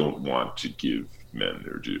they don't want to give men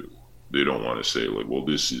their due. They don't want to say like, well,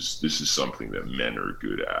 this is something that men are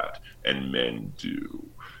good at and men do.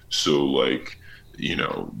 So like,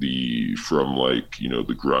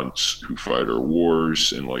 the grunts who fight our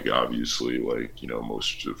wars, and like obviously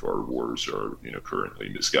most of our wars are currently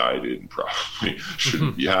misguided and probably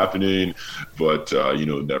shouldn't be happening, but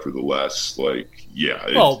nevertheless,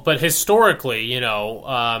 but historically,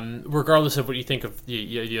 regardless of what you think of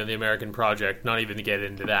the American project, not even to get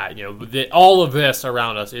into that, all of this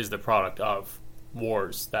around us is the product of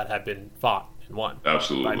wars that have been fought and won.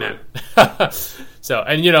 Absolutely. By men. So,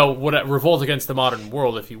 and what revolt against the modern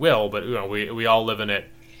world, if you will, but we all live in it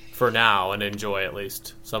for now and enjoy at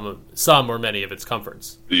least some or many of its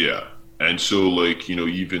comforts. Yeah. And so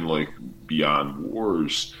even beyond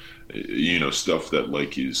wars, stuff that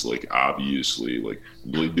like is like obviously like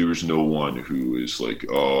there's no one who is like,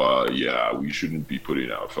 oh yeah, we shouldn't be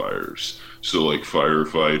putting out fires. So like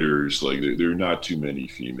firefighters, like there are not too many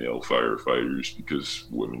female firefighters because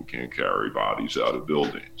women can't carry bodies out of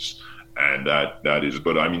buildings. And that is,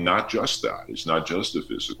 but I mean, not just that. It's not just a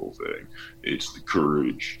physical thing. It's the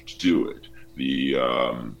courage to do it.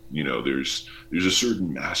 There's a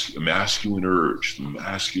certain masculine urge, the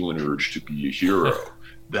masculine urge to be a hero.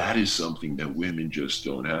 That is something that women just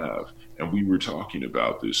don't have. And we were talking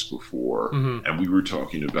about this before, and we were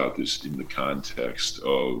talking about this in the context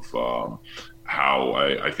of how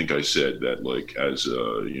I think I said that, like, as a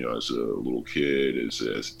little kid, as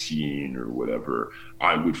a teen or whatever,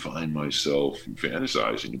 I would find myself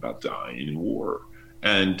fantasizing about dying in war.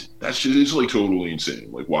 And it's like totally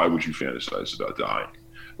insane. Like, why would you fantasize about dying?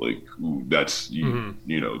 Like, that's,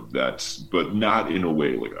 that's, but not in a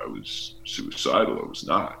way like I was suicidal. I was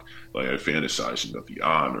not. Like, I fantasized about the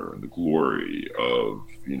honor and the glory of,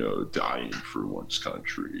 dying for one's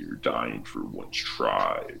country or dying for one's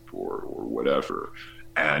tribe or whatever.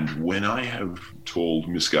 And when I have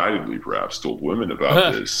misguidedly perhaps told women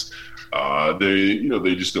about this,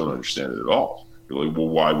 they just don't understand it at all. They're like, well,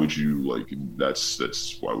 why would you why would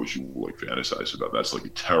you like fantasize about that? That's like a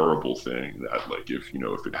terrible thing that, like, if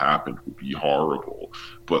it happened, would be horrible.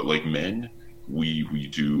 But like men, we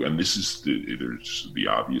do, and there's the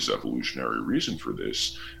obvious evolutionary reason for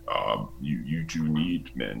this. You do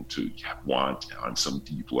need men to want on some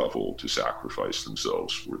deep level to sacrifice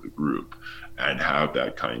themselves for the group and have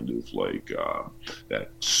that kind of like that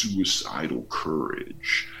suicidal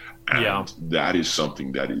courage. And that is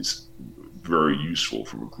something that is very useful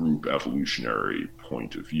from a group evolutionary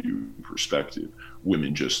point of view perspective.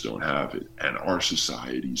 Women just don't have it, and our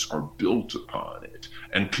societies are built upon it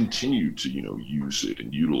and continue to use it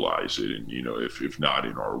and utilize it. And if not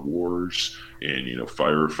in our wars, in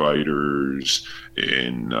firefighters,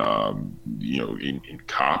 in in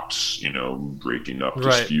cops, breaking up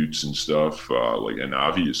disputes and stuff, and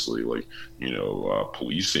obviously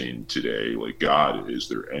policing today. Like, God, is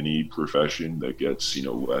there any profession that gets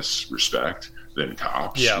less respect than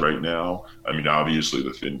cops right now? I mean, obviously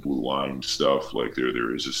the thin blue line stuff, like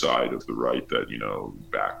there is a side of the right that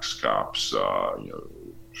backs cops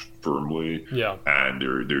firmly, and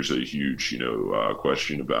there's a huge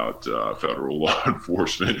question about federal law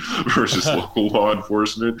enforcement versus local law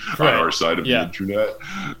enforcement on our side of the internet.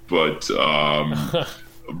 But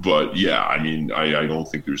yeah, I mean, I don't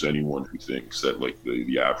think there's anyone who thinks that like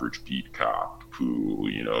the average beat cop who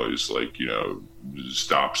is like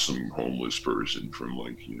stops some homeless person from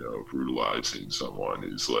brutalizing someone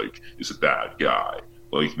is a bad guy.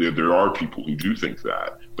 Like there are people who do think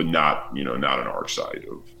that, but not on our side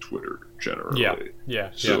of Twitter generally.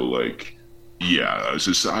 So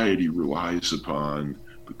society relies upon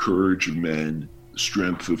the courage of men, the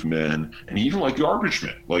strength of men, and even like garbage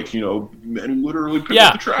men, men who literally pick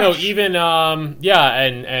up the trash. No, even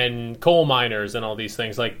and coal miners and all these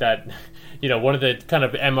things like that. One of the kind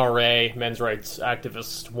of MRA, men's rights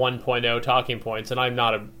activist 1.0 talking points, and I'm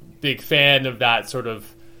not a big fan of that sort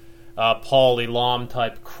of Paul Elam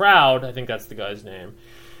type crowd. I think that's the guy's name.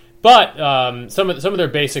 But some of their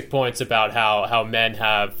basic points about how men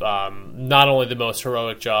have not only the most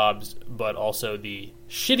heroic jobs, but also the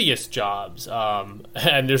shittiest jobs,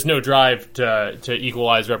 and there's no drive to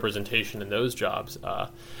equalize representation in those jobs.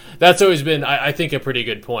 That's always been, I think, a pretty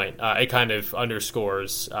good point. It kind of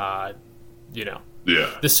underscores,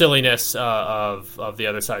 the silliness of the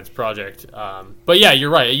other side's project. But yeah,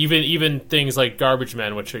 you're right. Even things like garbage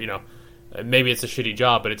men, which are, maybe it's a shitty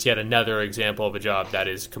job, but it's yet another example of a job that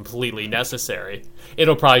is completely necessary.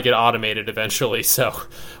 It'll probably get automated eventually, so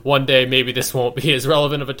one day maybe this won't be as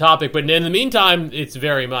relevant of a topic. But in the meantime, it's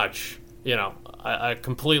very much, a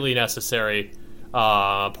completely necessary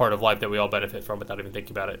part of life that we all benefit from without even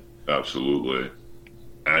thinking about it. Absolutely.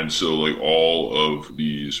 And so, all of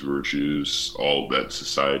these virtues, all that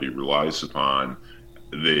society relies upon,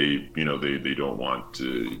 they don't want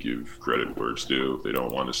to give credit where it's due. They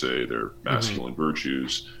don't want to say they're masculine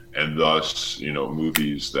virtues, and thus,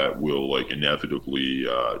 movies that will inevitably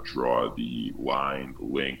draw the line, the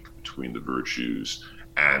link between the virtues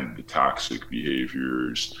and the toxic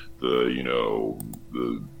behaviors, the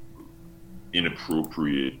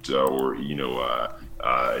inappropriate or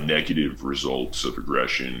negative results of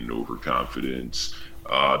aggression, overconfidence.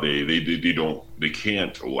 They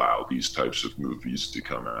can't allow these types of movies to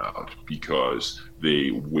come out because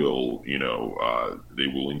they will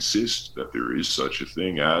insist that there is such a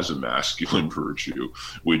thing as a masculine virtue,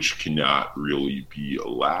 which cannot really be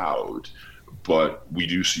allowed. But we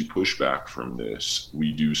do see pushback from this.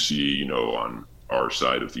 We do see, on our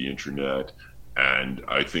side of the internet, and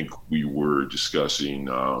I think we were discussing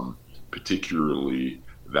particularly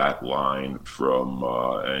that line from,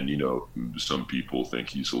 and some people think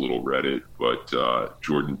he's a little Reddit, but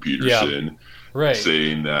Jordan Peterson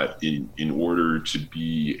saying that in order to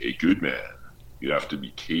be a good man, you have to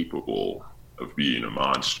be capable of being a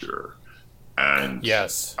monster. And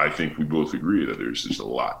yes, I think we both agree that there's just a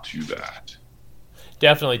lot to that.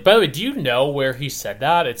 Definitely. By the way, do you know where he said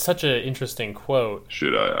that? It's such an interesting quote.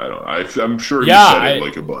 Should I don't. I'm sure he said it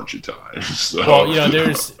like a bunch of times. So. Well,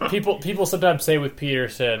 there's people sometimes say with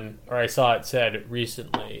Peterson, or I saw it said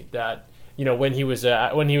recently that when he was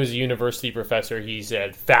a university professor, he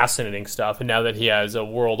said fascinating stuff, and now that he has a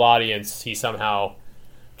world audience, he somehow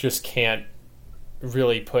just can't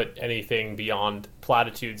really put anything beyond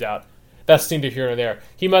platitudes out. That's neither here nor there.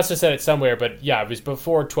 He must have said it somewhere, but yeah, it was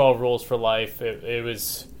before 12 Rules for Life. It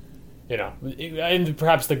was, and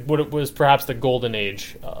perhaps the golden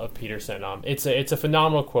age of Peterson. It's a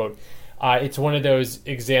phenomenal quote. It's one of those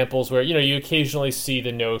examples where you occasionally see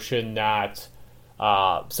the notion that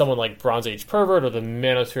someone like Bronze Age pervert or the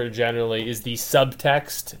manosphere generally is the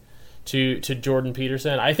subtext to Jordan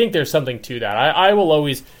Peterson. I think there's something to that. I will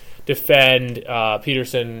always defend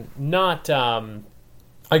Peterson, not.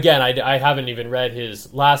 Again, I haven't even read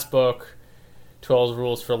his last book. 12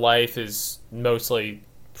 Rules for Life is mostly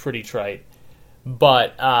pretty trite,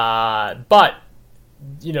 but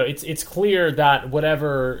it's clear that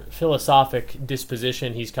whatever philosophic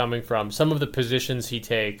disposition he's coming from, some of the positions he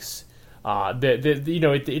takes,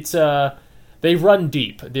 they run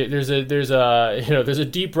deep. There's a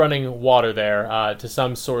deep running water there to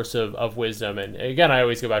some source of wisdom. And again, I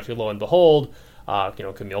always go back to, lo and behold,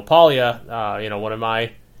 Camille Paglia, one of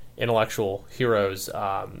my intellectual heroes,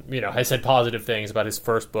 has said positive things about his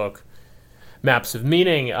first book, Maps of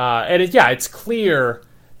Meaning. And it's clear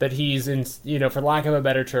that he's, for lack of a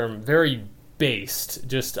better term, very based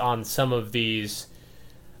just on some of these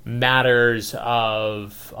matters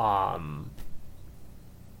of, how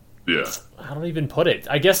do I even put it?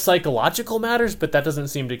 I guess psychological matters, but that doesn't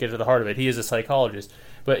seem to get to the heart of it. He is a psychologist.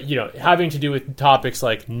 But, having to do with topics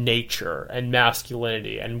like nature and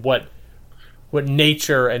masculinity and what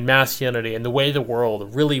nature and masculinity and the way the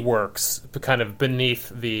world really works kind of beneath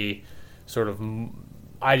the sort of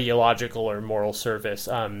ideological or moral surface.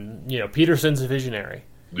 Peterson's a visionary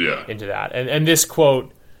into that. And this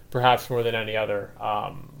quote, perhaps more than any other,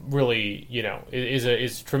 really,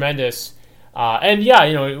 is tremendous.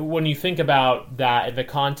 When you think about that in the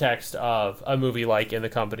context of a movie like In the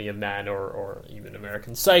Company of Men or even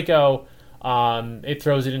American Psycho, it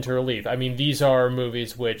throws it into relief. I mean, these are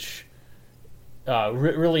movies which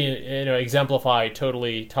really exemplify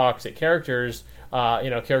totally toxic characters,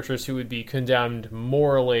 characters who would be condemned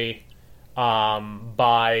morally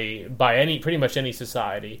by pretty much any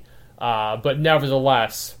society. But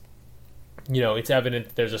nevertheless, it's evident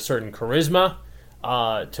that there's a certain charisma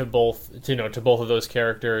to both of those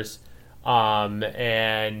characters,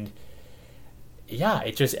 and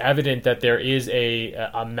it's just evident that there is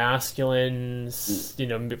a masculine,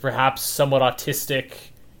 perhaps somewhat autistic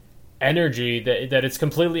energy that it's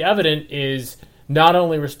completely evident is not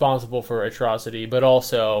only responsible for atrocity, but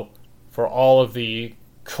also for all of the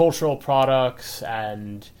cultural products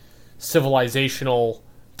and civilizational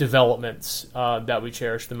developments that we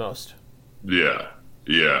cherish the most. Yeah,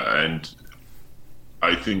 and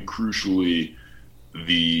I think crucially,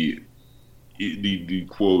 the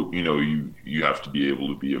quote, you have to be able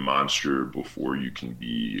to be a monster before you can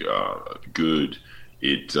be good.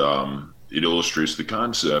 It illustrates the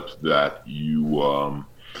concept that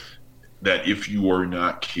that if you are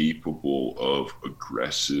not capable of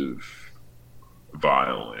aggressive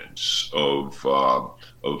violence, if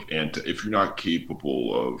you're not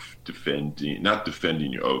capable of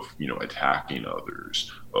attacking others,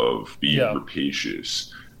 of being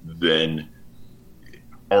rapacious, then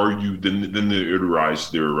there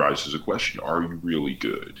arises a question: are you really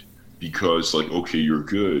good? Because okay, you're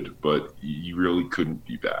good, but you really couldn't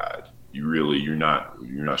be bad. You're not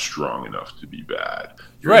strong enough to be bad.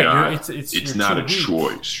 It's not a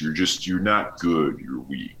choice. You're not good. You're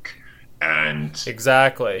weak. And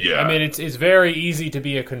exactly. Yeah. I mean, it's very easy to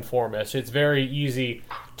be a conformist. It's very easy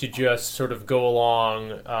to just sort of go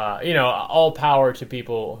along. All power to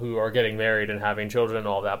people who are getting married and having children and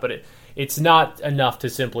all that. But it's not enough to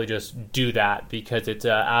simply just do that because it's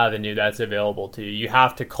an avenue that's available to you. You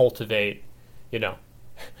have to cultivate.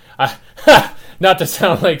 Not to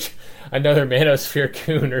sound like another manosphere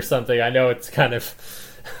coon or something. I know it's kind of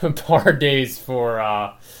hard days for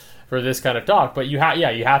for this kind of talk. But you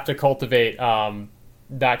have to cultivate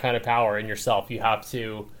that kind of power in yourself. You have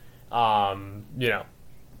to, find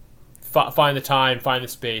the time, find the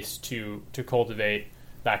space to cultivate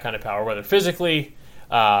that kind of power, whether physically,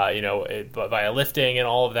 via lifting and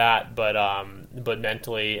all of that, but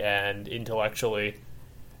mentally and intellectually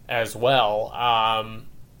as well.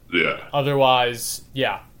 Otherwise,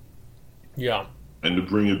 yeah. And to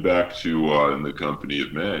bring it back to In the Company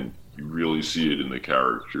of Men, you really see it in the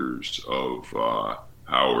characters of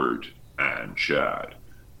Howard and Chad,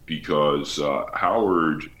 because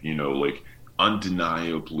Howard,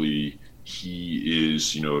 undeniably, he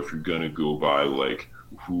is, if you're going to go by like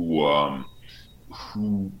who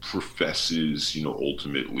professes,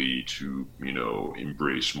 ultimately to,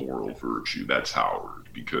 embrace moral virtue, that's Howard,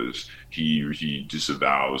 because he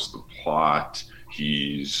disavows the plot.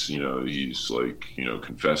 He's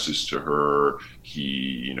confesses to her.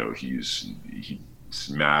 He's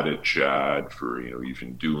mad at Chad for,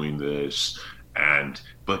 even doing this.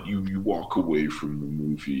 But you walk away from the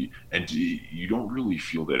movie and you don't really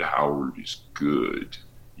feel that Howard is good.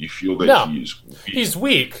 You feel that he is weak. He's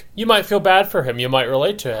weak. You might feel bad for him. You might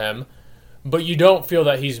relate to him. But you don't feel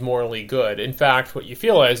that he's morally good. In fact, what you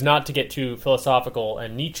feel is, not to get too philosophical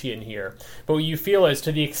and Nietzschean here, but what you feel is,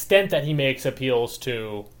 to the extent that he makes appeals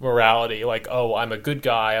to morality, like, oh, I'm a good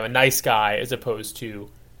guy, I'm a nice guy, as opposed to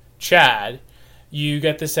Chad, you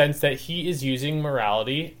get the sense that he is using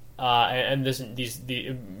morality and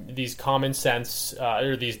these common sense,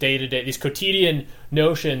 or these day-to-day, these quotidian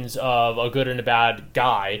notions of a good and a bad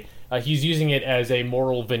guy, he's using it as a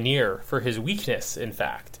moral veneer for his weakness, in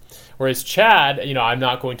fact. Whereas Chad, I'm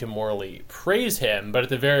not going to morally praise him, but at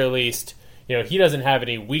the very least, he doesn't have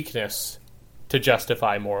any weakness to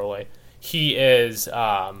justify morally. He is,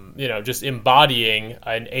 just embodying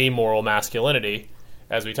an amoral masculinity,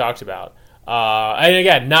 as we talked about. And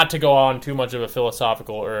again, not to go on too much of a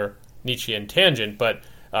philosophical or Nietzschean tangent, but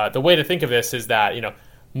the way to think of this is that,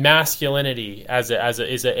 masculinity as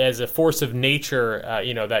a force of nature,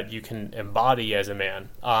 that you can embody as a man,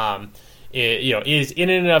 is in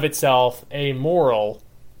and of itself amoral,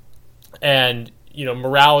 and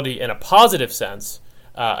morality in a positive sense,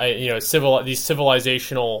 these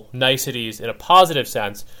civilizational niceties in a positive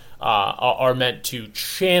sense are meant to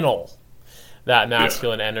channel that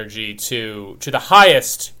masculine energy to the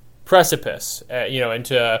highest precipice, and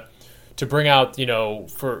to bring out,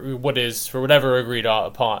 for whatever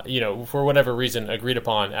reason agreed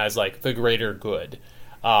upon as like the greater good.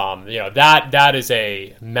 That is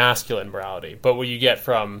a masculine morality. But what you get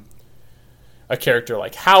from a character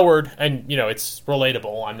like Howard, and it's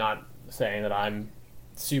relatable. I'm not saying that I'm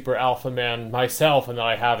super alpha man myself and that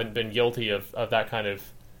I haven't been guilty of that kind of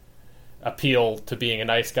appeal to being a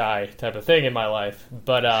nice guy type of thing in my life.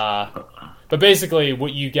 But basically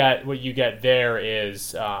what you get there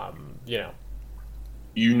is finding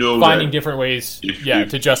different ways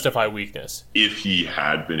to justify weakness. If he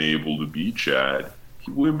had been able to beat Chad, he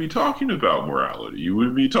wouldn't be talking about morality. He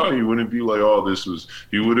wouldn't be like, oh, this was,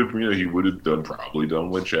 he would have probably done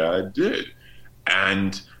what Chad did.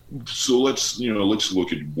 And so let's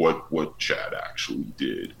look at what Chad actually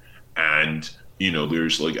did. And,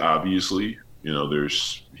 there's obviously,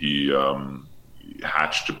 he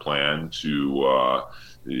hatched a plan to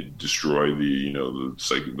destroy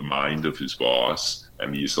the mind of his boss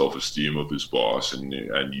and the self-esteem of his boss, and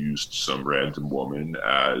used some random woman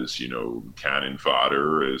as, cannon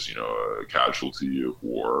fodder, as, a casualty of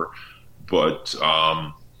war. But,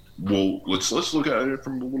 let's look at it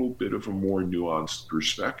from a little bit of a more nuanced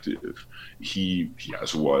perspective. He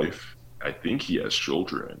has a wife. I think he has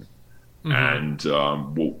children. Mm-hmm. And,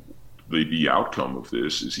 the outcome of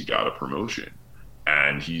this is he got a promotion.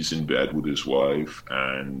 And he's in bed with his wife,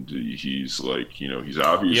 and he's he's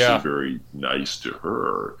obviously very nice to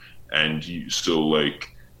her. And he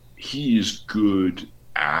is good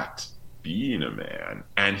at being a man.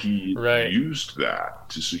 And he used that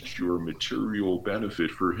to secure material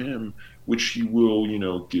benefit for him, which he will,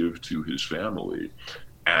 give to his family.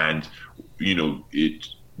 And,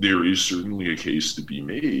 there is certainly a case to be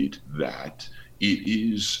made that it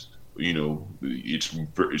is,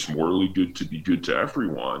 it's morally good to be good to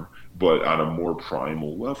everyone, but on a more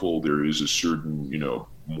primal level, there is a certain,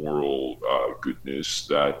 moral goodness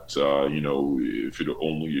that, if it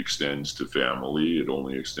only extends to family, it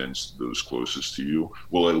only extends to those closest to you.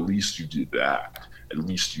 Well, at least you did that. At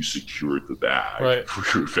least you secured the bag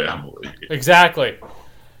for your family. Exactly.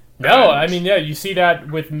 No, you see that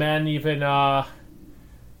with men, even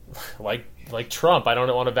like Trump. I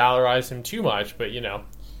don't want to valorize him too much, but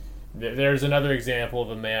There's another example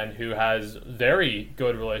of a man who has very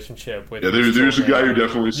good relationship with. Yeah, there's a guy who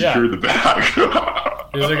definitely secured the bag.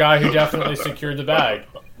 There's a guy who definitely secured the bag.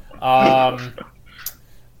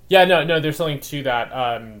 There's something to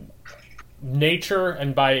that. Nature,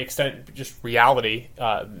 and by extent, just reality.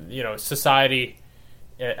 Society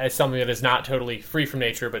as something that is not totally free from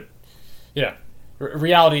nature, but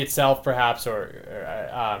reality itself, perhaps, or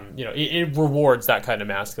it rewards that kind of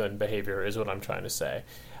masculine behavior, is what I'm trying to say.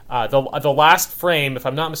 The last frame, if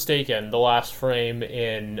I'm not mistaken,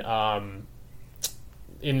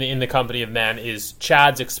 in the Company of Men is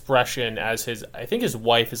Chad's expression as his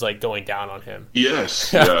wife is like going down on him.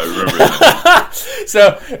 Yes, yeah, I remember that.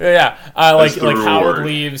 So yeah, like Howard reward.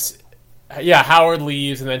 leaves. Yeah, Howard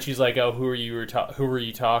leaves, and then she's like, "Oh, who are you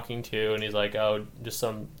talking to?" And he's like, "Oh, just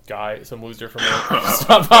some guy, some loser from work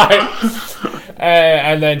stopped by."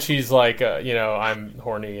 And then she's like, "I'm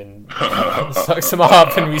horny," and sucks him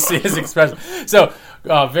up, and we see his expression. So,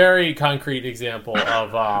 very concrete example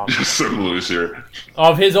of Just some loser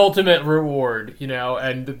of his ultimate reward,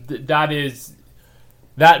 and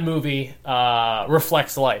that movie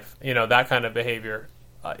reflects life. That kind of behavior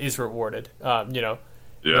is rewarded.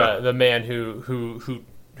 Yeah. The man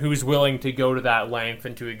who's willing to go to that length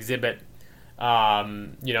and to exhibit,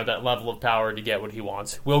 that level of power to get what he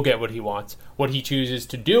wants, will get what he wants. What he chooses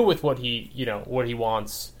to do with what he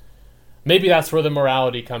wants, maybe that's where the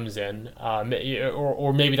morality comes in,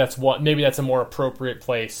 or maybe that's a more appropriate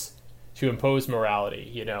place to impose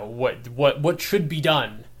morality. What should be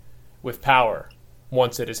done with power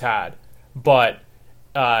once it is had, but.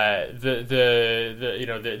 The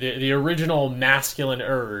original masculine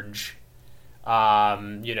urge,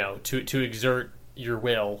 to exert your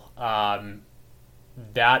will,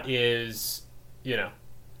 that is,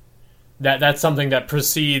 that's something that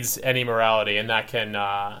precedes any morality, and that can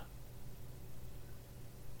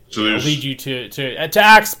lead you to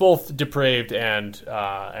acts both depraved and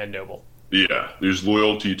noble. Yeah, there's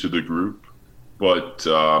loyalty to the group. But,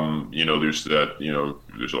 there's that,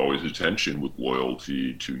 there's always a tension with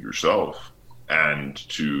loyalty to yourself and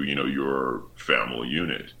to, your family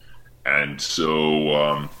unit. And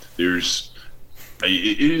so it's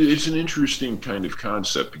an interesting kind of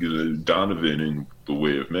concept because Donovan in The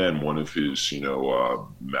Way of Men, one of his,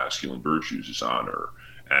 masculine virtues is honor.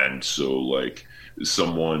 And so, like,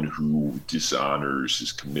 someone who dishonors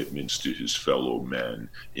his commitments to his fellow men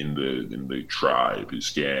in the tribe, his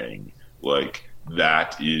gang, like,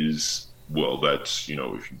 that is, that's,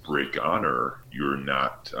 if you break honor, you're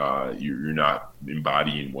not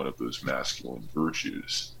embodying one of those masculine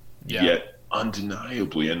virtues. Yeah. Yet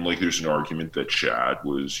undeniably, and like there's an argument that Chad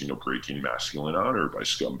was, breaking masculine honor by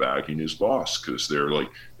scumbagging his boss because they're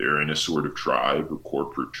in a sort of tribe, a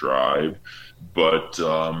corporate tribe, but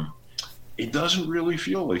it doesn't really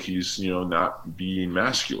feel like he's, not being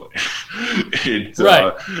masculine.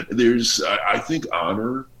 Right. I think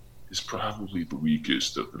honor is probably the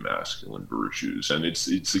weakest of the masculine virtues, and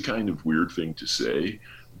it's a kind of weird thing to say,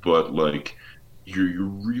 but like you're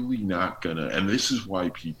really not gonna, and this is why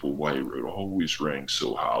it always rings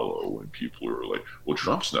so hollow when people are like, well,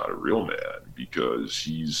 Trump's not a real man because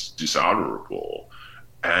he's dishonorable,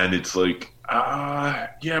 and it's like,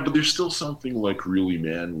 yeah, but there's still something like really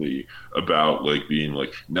manly about like being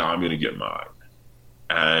like, no, I'm gonna get mine.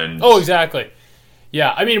 And Exactly.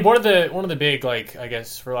 Yeah, I mean, one of the big, like, I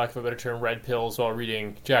guess, for lack of a better term, red pills while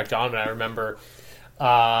reading Jack Donovan, I remember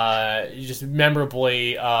just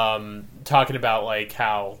memorably talking about, like,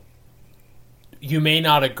 how you may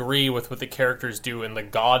not agree with what the characters do in The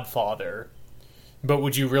Godfather, but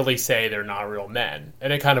would you really say they're not real men?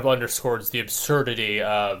 And it kind of underscores the absurdity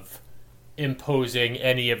of imposing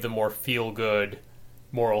any of the more feel-good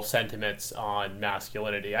moral sentiments on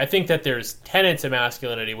masculinity. I think that there's tenets of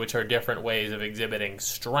masculinity which are different ways of exhibiting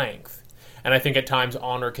strength. And I think at times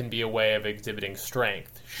honor can be a way of exhibiting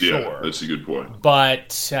strength. Sure. Yeah, that's a good point. But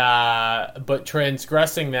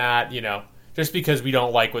transgressing that, just because we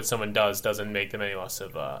don't like what someone does doesn't make them any less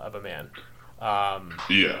of a man.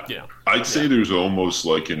 I'd say there's almost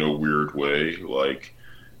like, in a weird way, like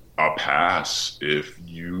a pass if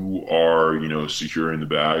you are, securing the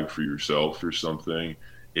bag for yourself or something.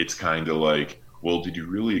 It's kind of like, well, did you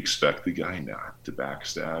really expect the guy not to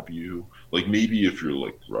backstab you? Like, maybe if you're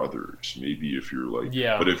like brothers, maybe if you're like,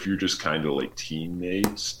 but if you're just kind of like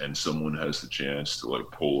teammates and someone has the chance to like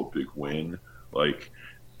pull a big win, like,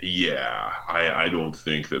 yeah, I don't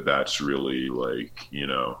think that's really like,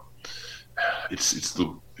 it's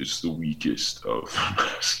the weakest of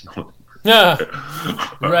masculine. Yeah,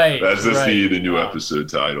 right. That's the new episode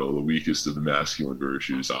title: "The Weakest of the Masculine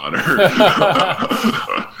Virtues, Honor."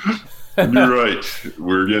 You're right.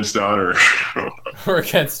 We're against honor. We're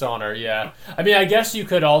against honor, yeah. I mean, I guess you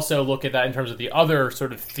could also look at that in terms of the other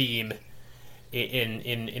sort of theme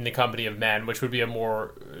in the company of men, which would be a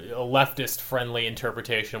more leftist-friendly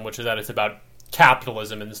interpretation, which is that it's about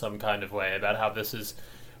capitalism in some kind of way, about how this is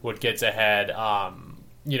what gets ahead,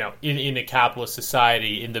 in a capitalist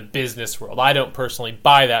society, in the business world. I don't personally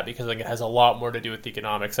buy that because I think it has a lot more to do with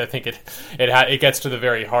economics. I think it gets to the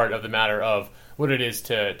very heart of the matter of what it is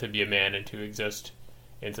to be a man and to exist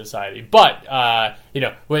in society. But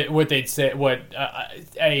what they'd say,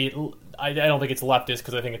 I don't think it's leftist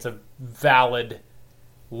because I think it's a valid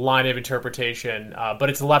line of interpretation, but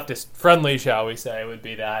it's leftist friendly, shall we say, would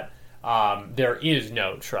be that there is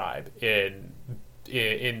no tribe in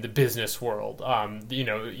the business world.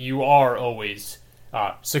 You are always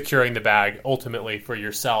securing the bag ultimately for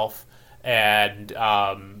yourself, and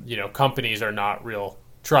companies are not real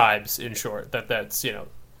tribes. In short, that's they're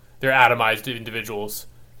atomized individuals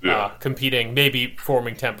competing, maybe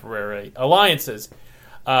forming temporary alliances.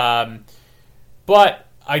 But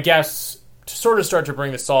I guess to sort of start to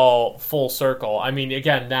bring this all full circle, I mean,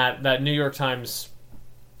 again, that New York Times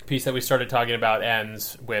piece that we started talking about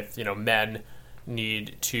ends with, men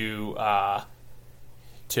need to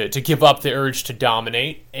give up the urge to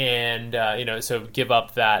dominate, and so give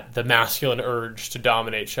up the masculine urge to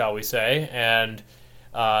dominate, shall we say, and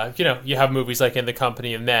you have movies like In the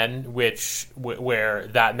Company of Men, where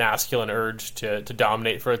that masculine urge to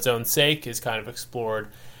dominate for its own sake is kind of explored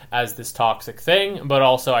as this toxic thing. But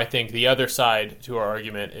also, I think the other side to our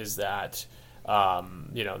argument is that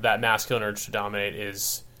that masculine urge to dominate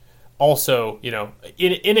is also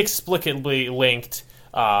inexplicably linked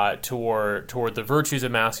toward the virtues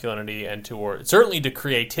of masculinity, and certainly to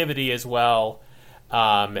creativity as well.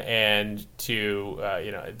 And to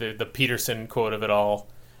the Peterson quote of it all,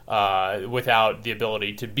 without the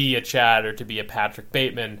ability to be a Chad or to be a Patrick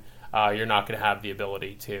Bateman, you're not going to have the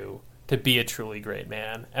ability to be a truly great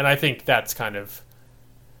man. And I think that's kind of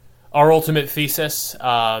our ultimate thesis.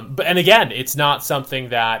 And again, it's not something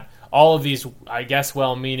that all of these, I guess,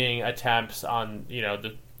 well-meaning attempts on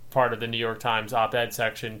the part of the New York Times op-ed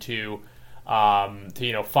section to start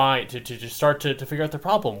to figure out the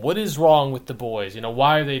problem. What is wrong with the boys?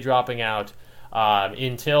 Why are they dropping out?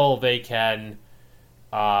 Until they can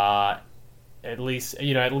at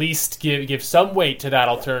least give some weight to that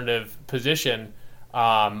alternative position,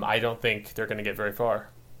 I don't think they're going to get very far.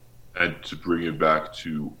 And to bring it back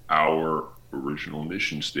to our original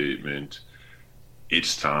mission statement,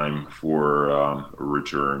 it's time for a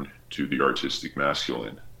return to the artistic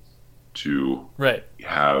masculine. To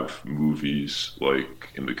have movies like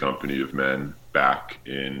In the Company of Men back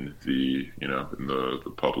in the in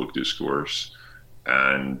the public discourse,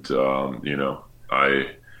 and I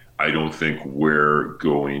don't think we're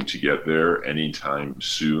going to get there anytime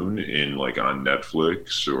soon on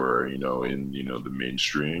Netflix or in the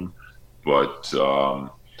mainstream, but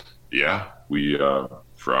we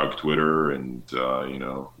Frog Twitter and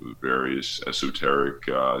various esoteric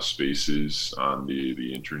spaces on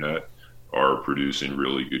the internet are producing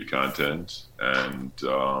really good content, and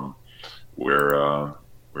we're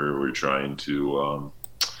trying to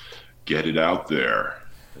get it out there.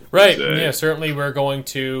 Right. Yeah. Certainly, we're going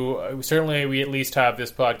to. Certainly, we at least have this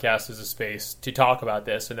podcast as a space to talk about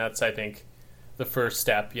this, and that's, I think, the first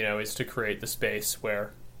step. Is to create the space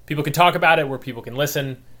where people can talk about it, where people can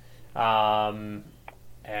listen, and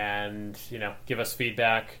give us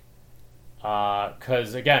feedback.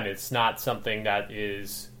 Because again, it's not something that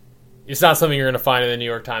is. It's not something you're going to find in the New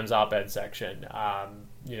York Times op-ed section.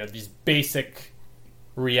 These basic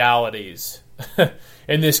realities,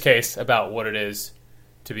 in this case, about what it is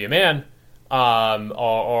to be a man,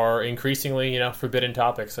 are increasingly, forbidden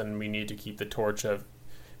topics, and we need to keep the torch of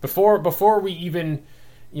before we even,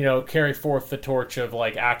 carry forth the torch of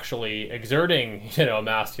actually exerting,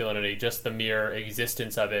 masculinity, just the mere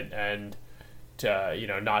existence of it, and to,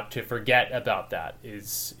 not to forget about that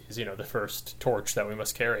is the first torch that we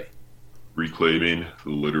must carry. Reclaiming the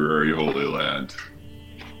literary Holy Land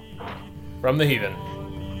from the heathen.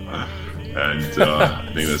 And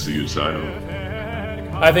I think that's a good sign of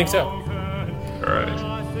it. I think so. All right.